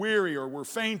dejected or weary or were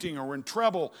fainting or were in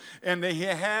trouble? And they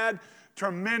had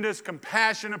tremendous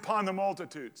compassion upon the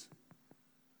multitudes.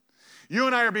 You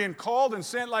and I are being called and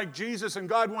sent like Jesus, and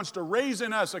God wants to raise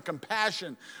in us a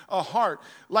compassion, a heart.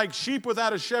 Like sheep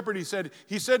without a shepherd, he said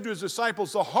to his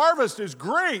disciples, the harvest is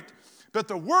great, but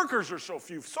the workers are so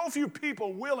few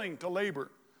people willing to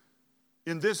labor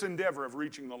in this endeavor of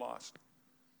reaching the lost.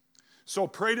 So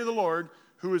pray to the Lord,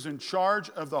 who is in charge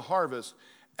of the harvest.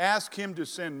 Ask him to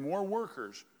send more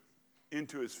workers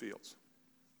into his fields.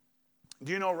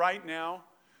 Do you know right now,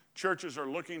 churches are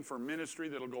looking for ministry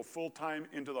that'll go full-time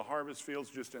into the harvest fields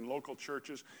just in local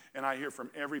churches. And I hear from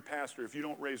every pastor, if you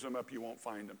don't raise them up, you won't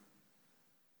find them.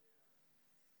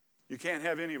 You can't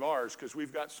have any of ours because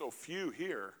we've got so few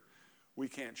here, we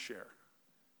can't share.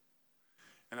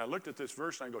 And I looked at this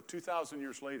verse and I go, 2,000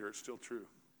 years later, it's still true.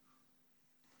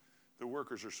 The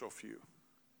workers are so few.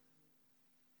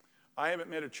 I haven't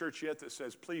met a church yet that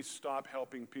says, please stop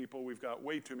helping people. We've got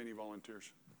way too many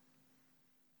volunteers.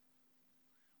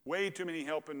 Way too many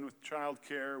helping with child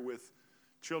care, with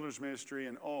children's ministry,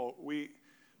 and we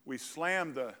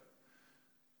slammed the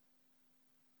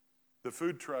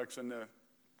food trucks, and the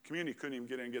community couldn't even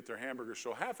get in and get their hamburgers,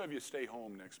 so half of you stay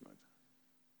home next month.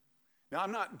 Now,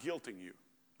 I'm not guilting you.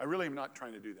 I really am not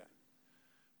trying to do that.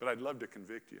 But I'd love to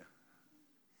convict you.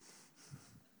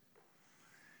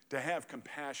 To have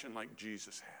compassion like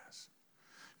Jesus has.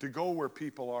 To go where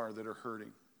people are that are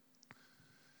hurting.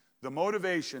 The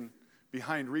motivation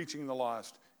behind reaching the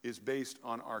lost is based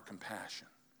on our compassion.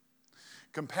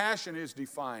 Compassion is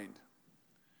defined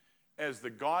as the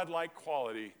godlike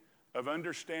quality of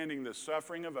understanding the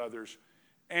suffering of others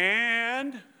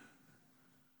and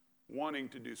wanting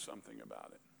to do something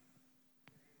about it.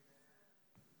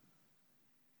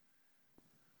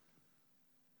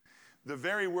 The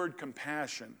very word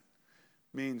compassion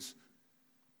means,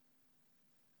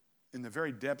 in the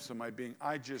very depths of my being,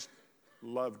 I just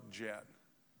loved Jed.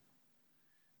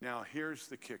 Now, here's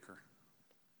the kicker.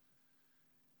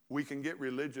 We can get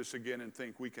religious again and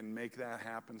think we can make that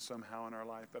happen somehow in our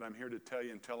life, but I'm here to tell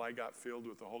you, until I got filled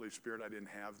with the Holy Spirit, I didn't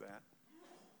have that.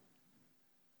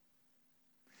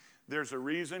 There's a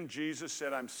reason Jesus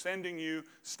said, I'm sending you.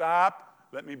 Stop.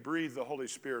 Let me breathe the Holy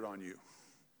Spirit on you.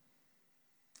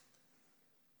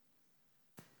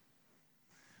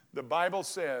 The Bible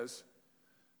says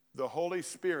the Holy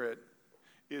Spirit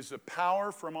is the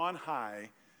power from on high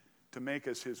to make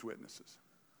us his witnesses.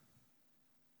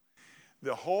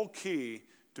 The whole key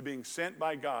to being sent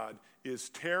by God is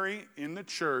tarry in the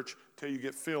church till you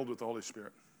get filled with the Holy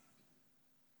Spirit.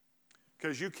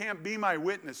 Because you can't be my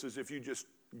witnesses if you just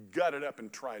gut it up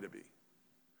and try to be.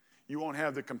 You won't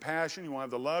have the compassion, you won't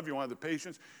have the love, you won't have the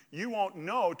patience. You won't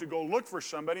know to go look for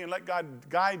somebody and let God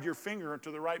guide your finger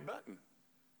to the right button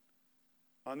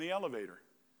on the elevator.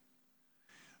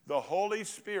 The Holy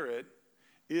Spirit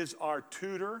is our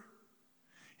tutor.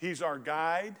 He's our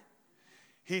guide.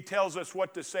 He tells us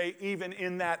what to say even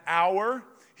in that hour.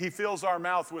 He fills our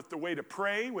mouth with the way to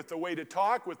pray, with the way to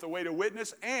talk, with the way to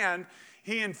witness, and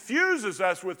he infuses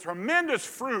us with tremendous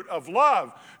fruit of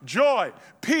love, joy,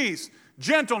 peace,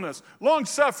 gentleness,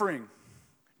 long-suffering,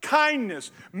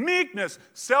 kindness, meekness,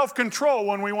 self-control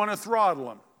when we want to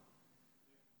throttle him.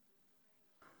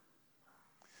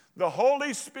 The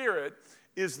Holy Spirit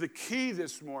is the key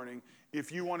this morning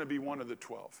if you want to be one of the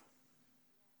 12.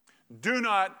 Do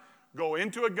not go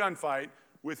into a gunfight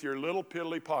with your little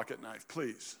piddly pocket knife,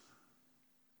 please.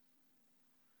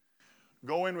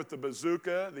 Go in with the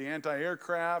bazooka, the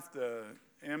anti-aircraft, the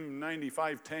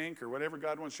M95 tank, or whatever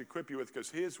God wants to equip you with, because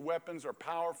his weapons are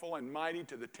powerful and mighty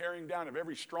to the tearing down of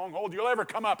every stronghold you'll ever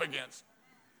come up against.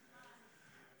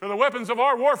 For the weapons of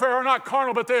our warfare are not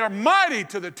carnal, but they are mighty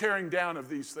to the tearing down of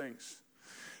these things.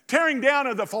 Tearing down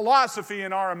of the philosophy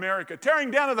in our America. Tearing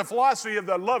down of the philosophy of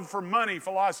the love for money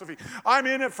philosophy. I'm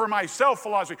in it for myself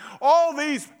philosophy. All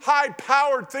these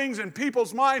high-powered things in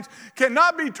people's minds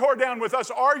cannot be torn down with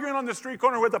us arguing on the street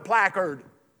corner with a placard.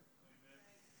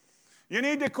 You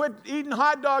need to quit eating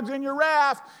hot dogs in your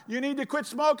raft. You need to quit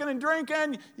smoking and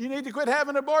drinking. You need to quit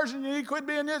having abortion. You need to quit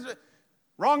being this.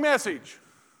 Wrong message.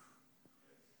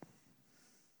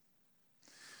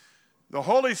 The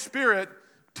Holy Spirit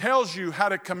tells you how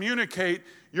to communicate.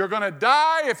 You're going to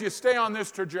die if you stay on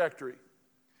this trajectory.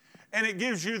 And it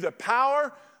gives you the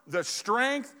power, the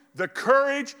strength, the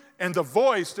courage, and the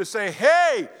voice to say,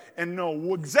 hey, and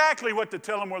know exactly what to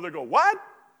tell them where they go. What?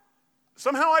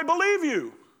 Somehow I believe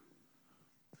you.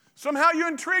 Somehow you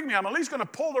intrigue me. I'm at least going to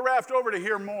pull the raft over to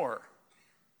hear more.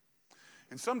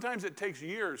 And sometimes it takes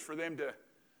years for them to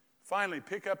finally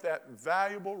pick up that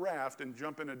valuable raft and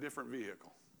jump in a different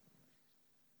vehicle.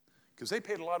 Because they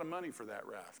paid a lot of money for that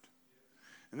raft.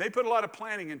 And they put a lot of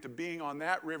planning into being on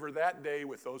that river that day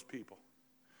with those people.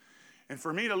 And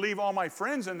for me to leave all my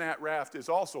friends in that raft is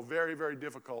also very, very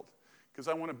difficult because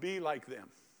I want to be like them.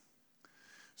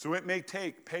 So it may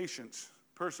take patience,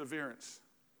 perseverance.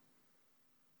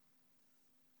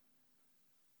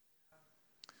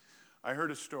 I heard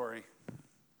a story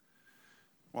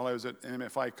while I was at an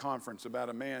MFI conference about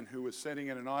a man who was sitting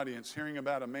in an audience hearing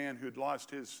about a man who'd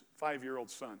lost his 5-year-old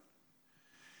son.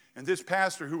 And this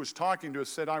pastor who was talking to us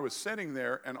said, I was sitting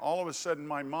there, and all of a sudden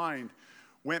my mind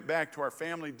went back to our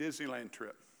family Disneyland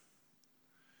trip.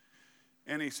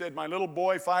 And he said, my little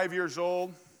boy, 5 years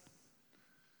old,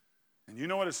 and you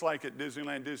know what it's like at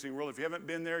Disneyland, Disney World. If you haven't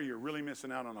been there, you're really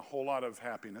missing out on a whole lot of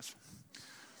happiness.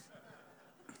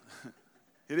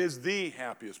 It is the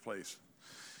happiest place.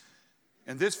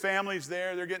 And this family's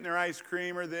there. They're getting their ice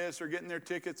cream or this, or getting their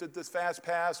tickets at this Fast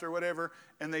Pass or whatever.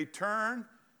 And they turn,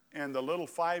 and the little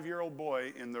 5-year-old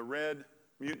boy in the red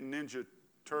Mutant Ninja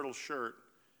Turtle shirt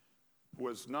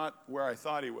was not where I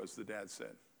thought he was, the dad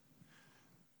said.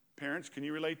 Parents, can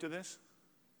you relate to this?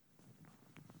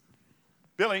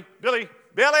 Billy!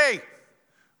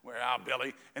 Where out,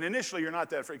 Billy? And initially you're not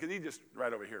that afraid because he's just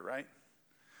right over here, right?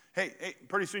 Hey,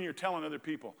 pretty soon you're telling other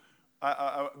people,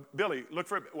 Billy, look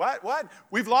for, what?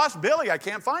 We've lost Billy. I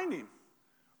can't find him.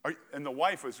 And the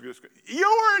wife was just, you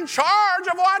were in charge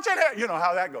of watching it. You know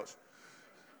how that goes.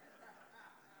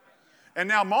 And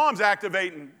now mom's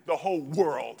activating the whole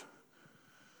world.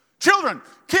 Children,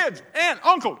 kids, aunt,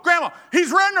 uncle, grandma.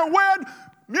 He's red or wed,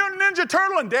 Mutant Ninja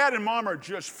Turtle, and dad and mom are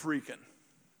just freaking.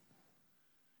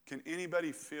 Can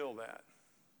anybody feel that?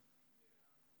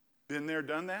 Been there,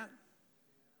 done that?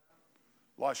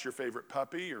 Lost your favorite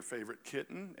puppy, your favorite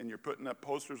kitten, and you're putting up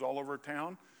posters all over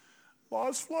town.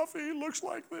 Lost Fluffy, looks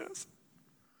like this.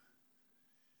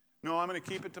 No, I'm going to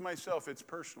keep it to myself. It's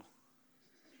personal.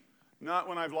 Not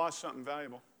when I've lost something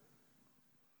valuable.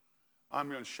 I'm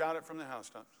going to shout it from the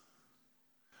housetops.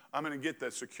 I'm going to get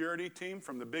the security team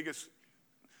from the biggest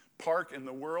park in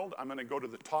the world. I'm going to go to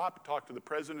the top, talk to the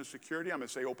president of security. I'm going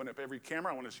to say, open up every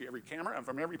camera. I want to see every camera. I'm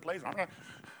from every place.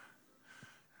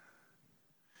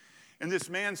 And this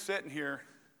man sitting here,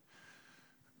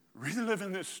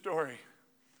 reliving this story,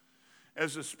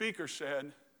 as the speaker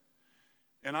said,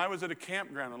 and I was at a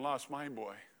campground and lost my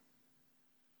boy.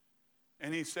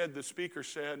 And he said, the speaker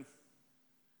said,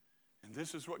 and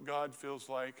this is what God feels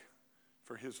like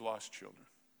for his lost children.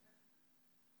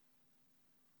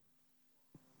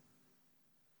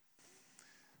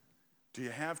 Do you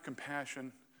have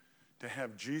compassion to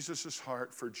have Jesus'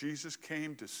 heart? For Jesus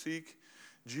came to seek.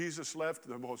 Jesus left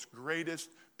the most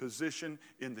greatest position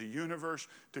in the universe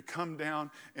to come down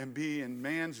and be in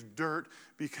man's dirt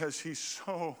because he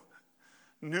so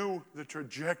knew the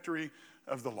trajectory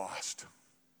of the lost.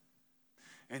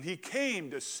 And he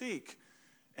came to seek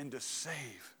and to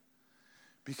save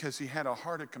because he had a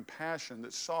heart of compassion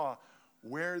that saw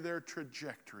where their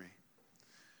trajectory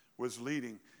was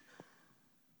leading.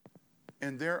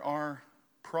 And there are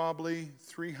probably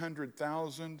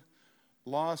 300,000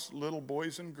 lost little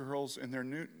boys and girls in their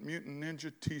Mutant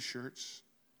Ninja t-shirts.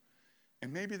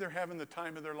 And maybe they're having the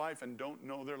time of their life and don't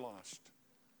know they're lost.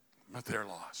 But they're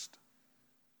lost.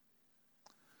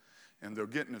 And they'll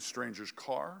get in a stranger's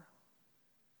car.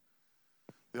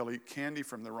 They'll eat candy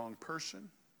from the wrong person.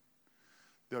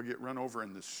 They'll get run over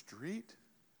in the street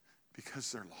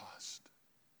because they're lost.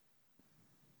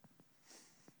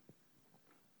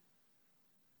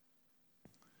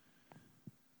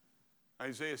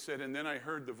 Isaiah said, and then I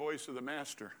heard the voice of the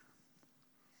master.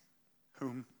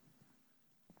 Whom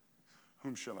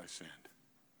shall I send?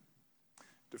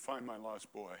 To find my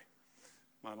lost boy,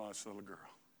 my lost little girl.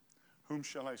 Whom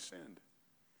shall I send?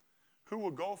 Who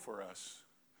will go for us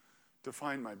to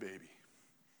find my baby?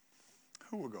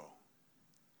 Who will go?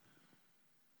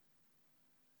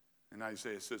 And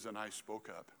Isaiah says, and I spoke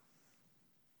up.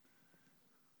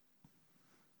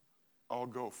 I'll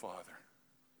go, Father.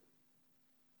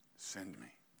 Send me.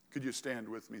 Could you stand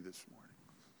with me this morning?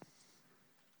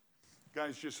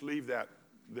 Guys, just leave that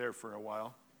there for a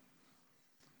while.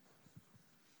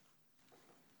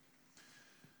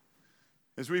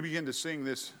 As we begin to sing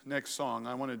this next song,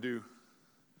 I want to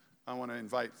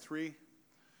invite 3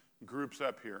 groups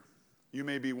up here. You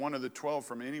may be one of the 12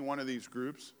 from any one of these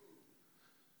groups.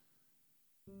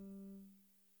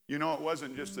 You know, it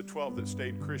wasn't just the 12 that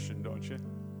stayed Christian, don't you?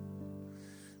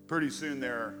 Pretty soon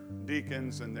there are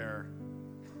deacons and there are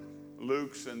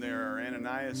Lukes and there are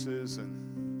Ananiases and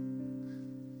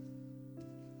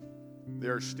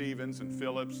there are Stephens and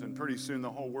Philips, and pretty soon the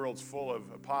whole world's full of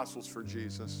apostles for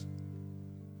Jesus.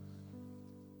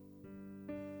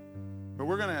 But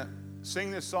we're going to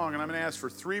sing this song, and I'm going to ask for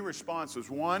 3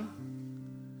 responses.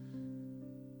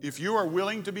 1, if you are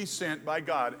willing to be sent by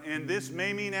God, and this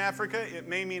may mean Africa, it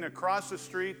may mean across the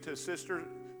street to Sister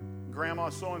Grandma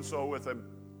so-and-so with a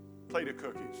plate of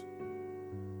cookies.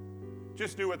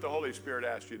 Just do what the Holy Spirit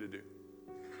asks you to do.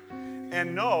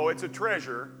 And know it's a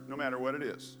treasure no matter what it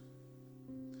is.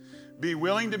 Be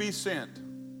willing to be sent,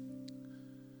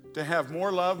 to have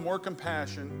more love, more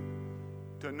compassion,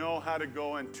 to know how to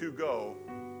go and to go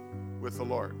with the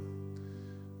Lord.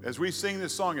 As we sing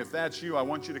this song, if that's you, I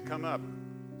want you to come up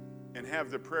and have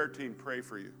the prayer team pray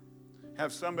for you.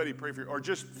 Have somebody pray for you. Or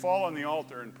just fall on the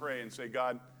altar and pray and say,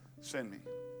 God, send me.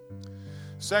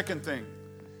 Second thing,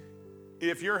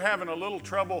 if you're having a little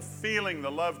trouble feeling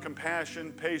the love,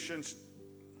 compassion, patience,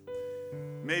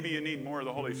 maybe you need more of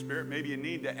the Holy Spirit. Maybe you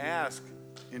need to ask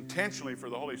intentionally for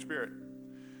the Holy Spirit.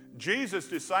 Jesus'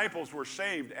 disciples were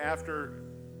saved after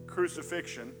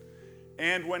crucifixion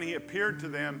and when he appeared to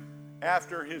them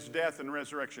after his death and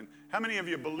resurrection. How many of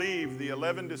you believe the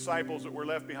 11 disciples that were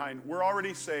left behind were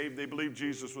already saved? They believed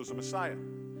Jesus was the Messiah.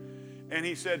 And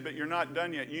he said, but you're not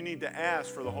done yet. You need to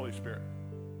ask for the Holy Spirit.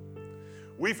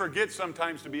 We forget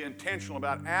sometimes to be intentional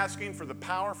about asking for the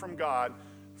power from God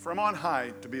from on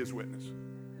high to be his witness.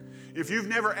 If you've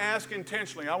never asked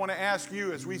intentionally, I want to ask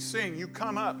you as we sing, you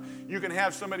come up. You can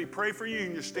have somebody pray for you. You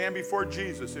can just stand before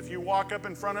Jesus. If you walk up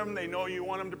in front of them, they know you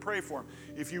want them to pray for them.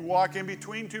 If you walk in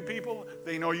between 2 people,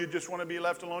 they know you just want to be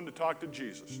left alone to talk to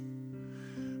Jesus.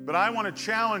 But I want to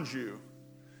challenge you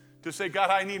to say, God,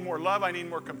 I need more love. I need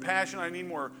more compassion. I need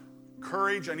more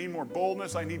courage. I need more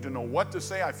boldness. I need to know what to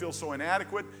say. I feel so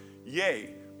inadequate.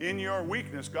 Yea, in your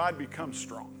weakness, God becomes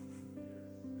strong.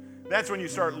 That's when you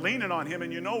start leaning on him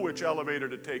and you know which elevator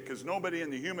to take, because nobody in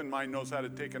the human mind knows how to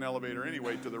take an elevator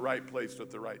anyway to the right place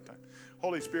at the right time.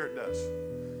 Holy Spirit does.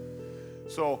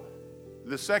 So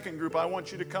the second group, I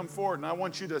want you to come forward and I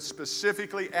want you to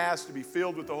specifically ask to be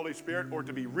filled with the Holy Spirit or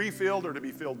to be refilled or to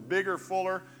be filled bigger,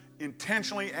 fuller.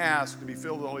 Intentionally ask to be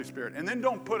filled with the Holy Spirit. And then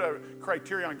don't put a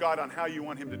criteria on God on how you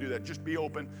want him to do that. Just be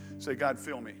open. Say, God,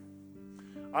 fill me.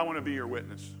 I want to be your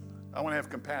witness. I want to have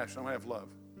compassion. I want to have love.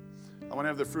 I want to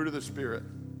have the fruit of the Spirit.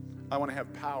 I want to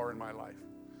have power in my life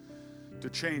to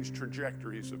change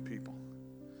trajectories of people.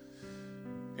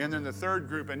 And then the third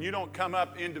group, and you don't come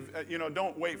up into,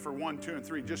 don't wait for 1, 2, and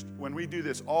 3. Just when we do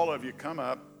this, all of you come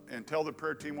up and tell the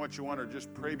prayer team what you want or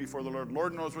just pray before the Lord.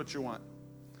 Lord knows what you want.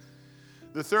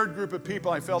 The third group of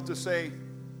people I felt to say,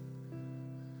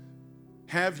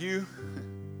 have you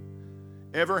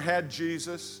ever had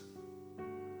Jesus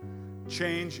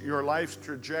change your life's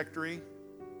trajectory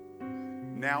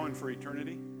now and for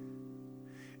eternity?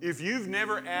 If you've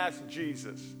never asked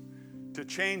Jesus to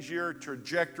change your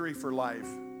trajectory for life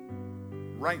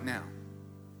right now,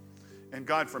 and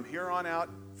God, from here on out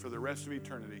for the rest of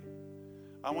eternity,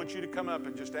 I want you to come up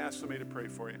and just ask somebody to pray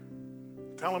for you.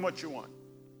 Tell them what you want.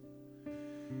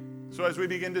 So as we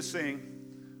begin to sing,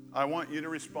 I want you to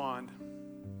respond,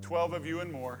 12 of you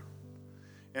and more.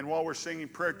 And while we're singing,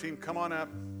 prayer team, come on up.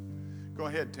 Go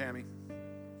ahead, Tammy.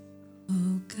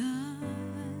 Oh God,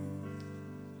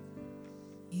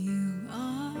 you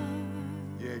are.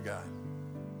 Yeah, God.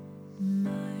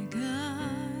 My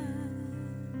God,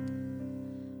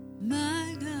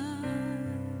 my God.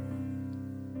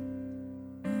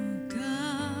 Oh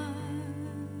God,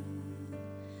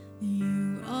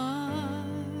 you are.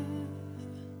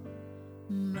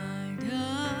 My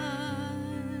God,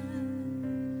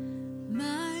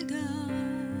 my God.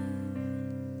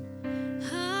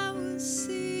 I will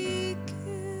seek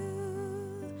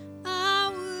you,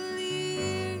 I will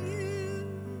hear you,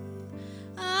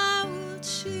 I will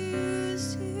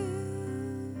choose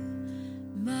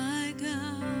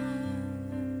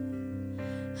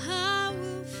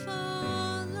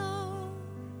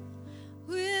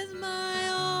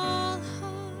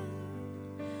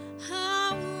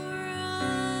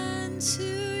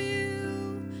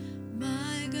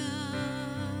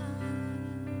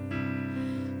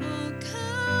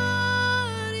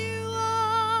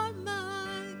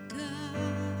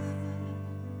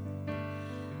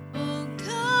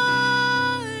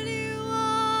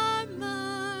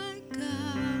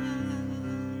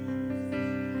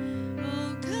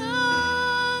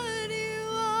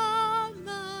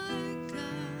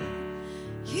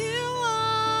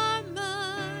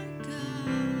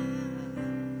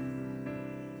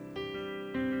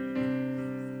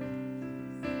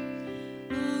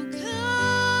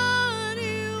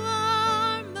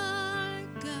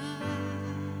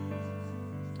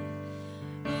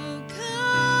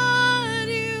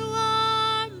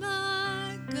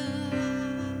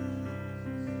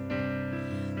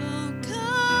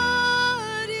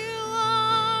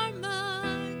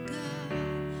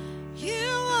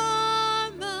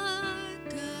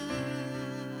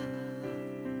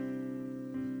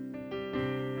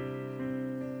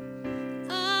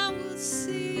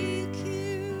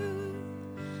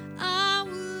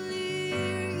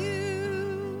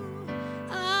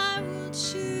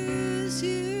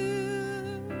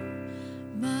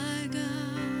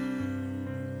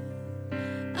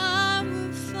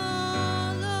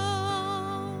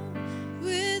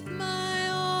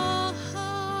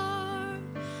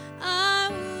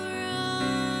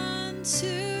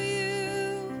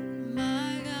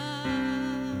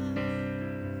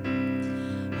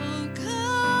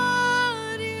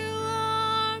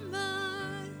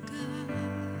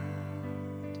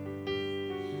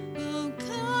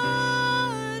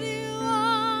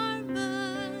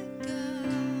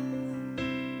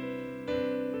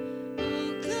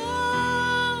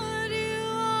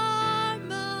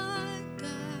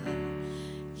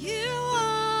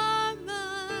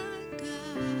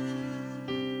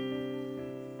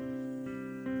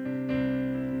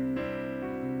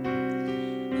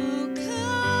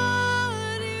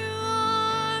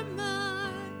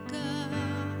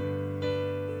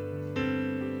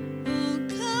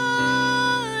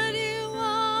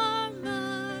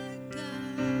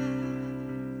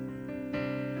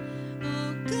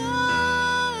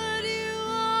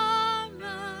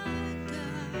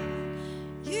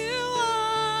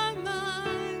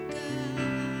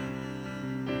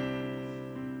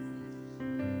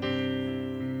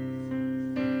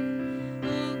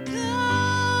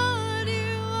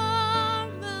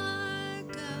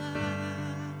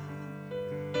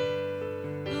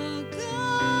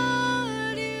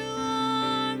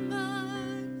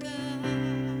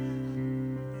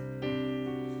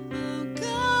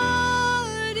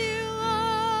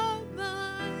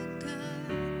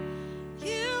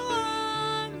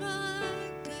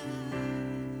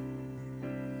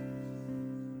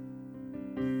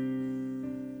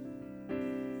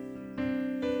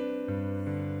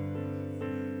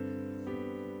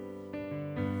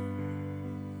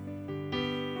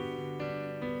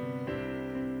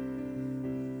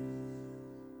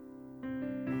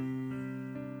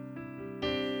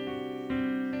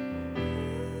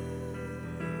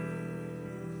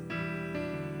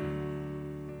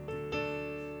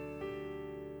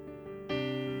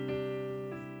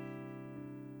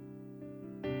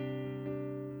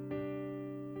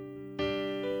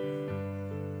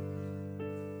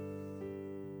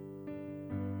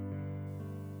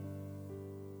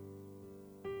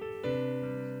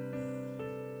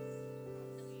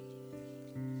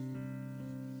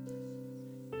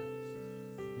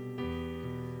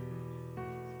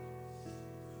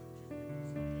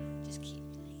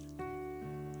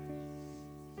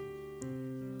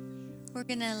We're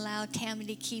going to allow Tammy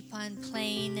to keep on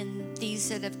playing, and these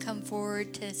that have come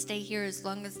forward to stay here as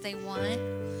long as they want.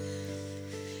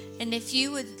 And if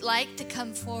you would like to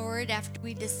come forward after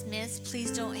we dismiss,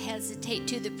 please don't hesitate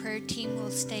to. The prayer team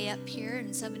will stay up here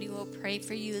and somebody will pray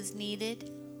for you as needed.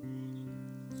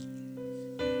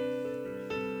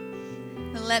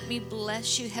 And let me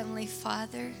bless you, Heavenly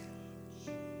Father.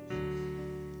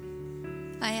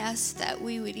 I ask that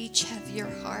we would each have your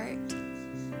heart,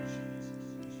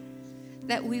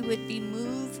 that we would be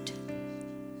moved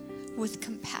with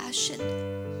compassion.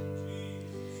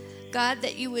 God,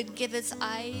 that you would give us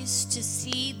eyes to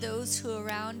see those who are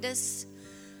around us,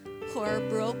 who are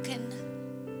broken,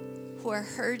 who are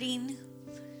hurting,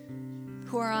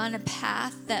 who are on a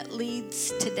path that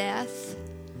leads to death.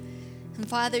 And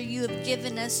Father, you have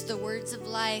given us the words of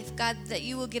life. God, that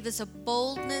you will give us a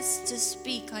boldness to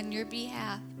speak on your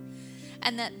behalf,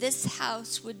 and that this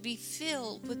house would be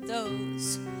filled with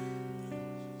those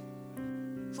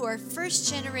who are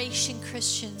first-generation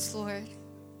Christians, Lord,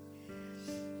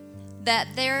 that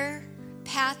their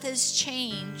path has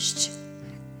changed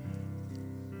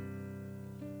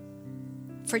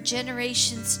for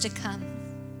generations to come.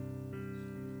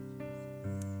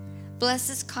 Bless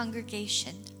this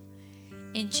congregation.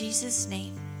 In Jesus'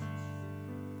 name,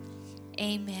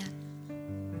 amen.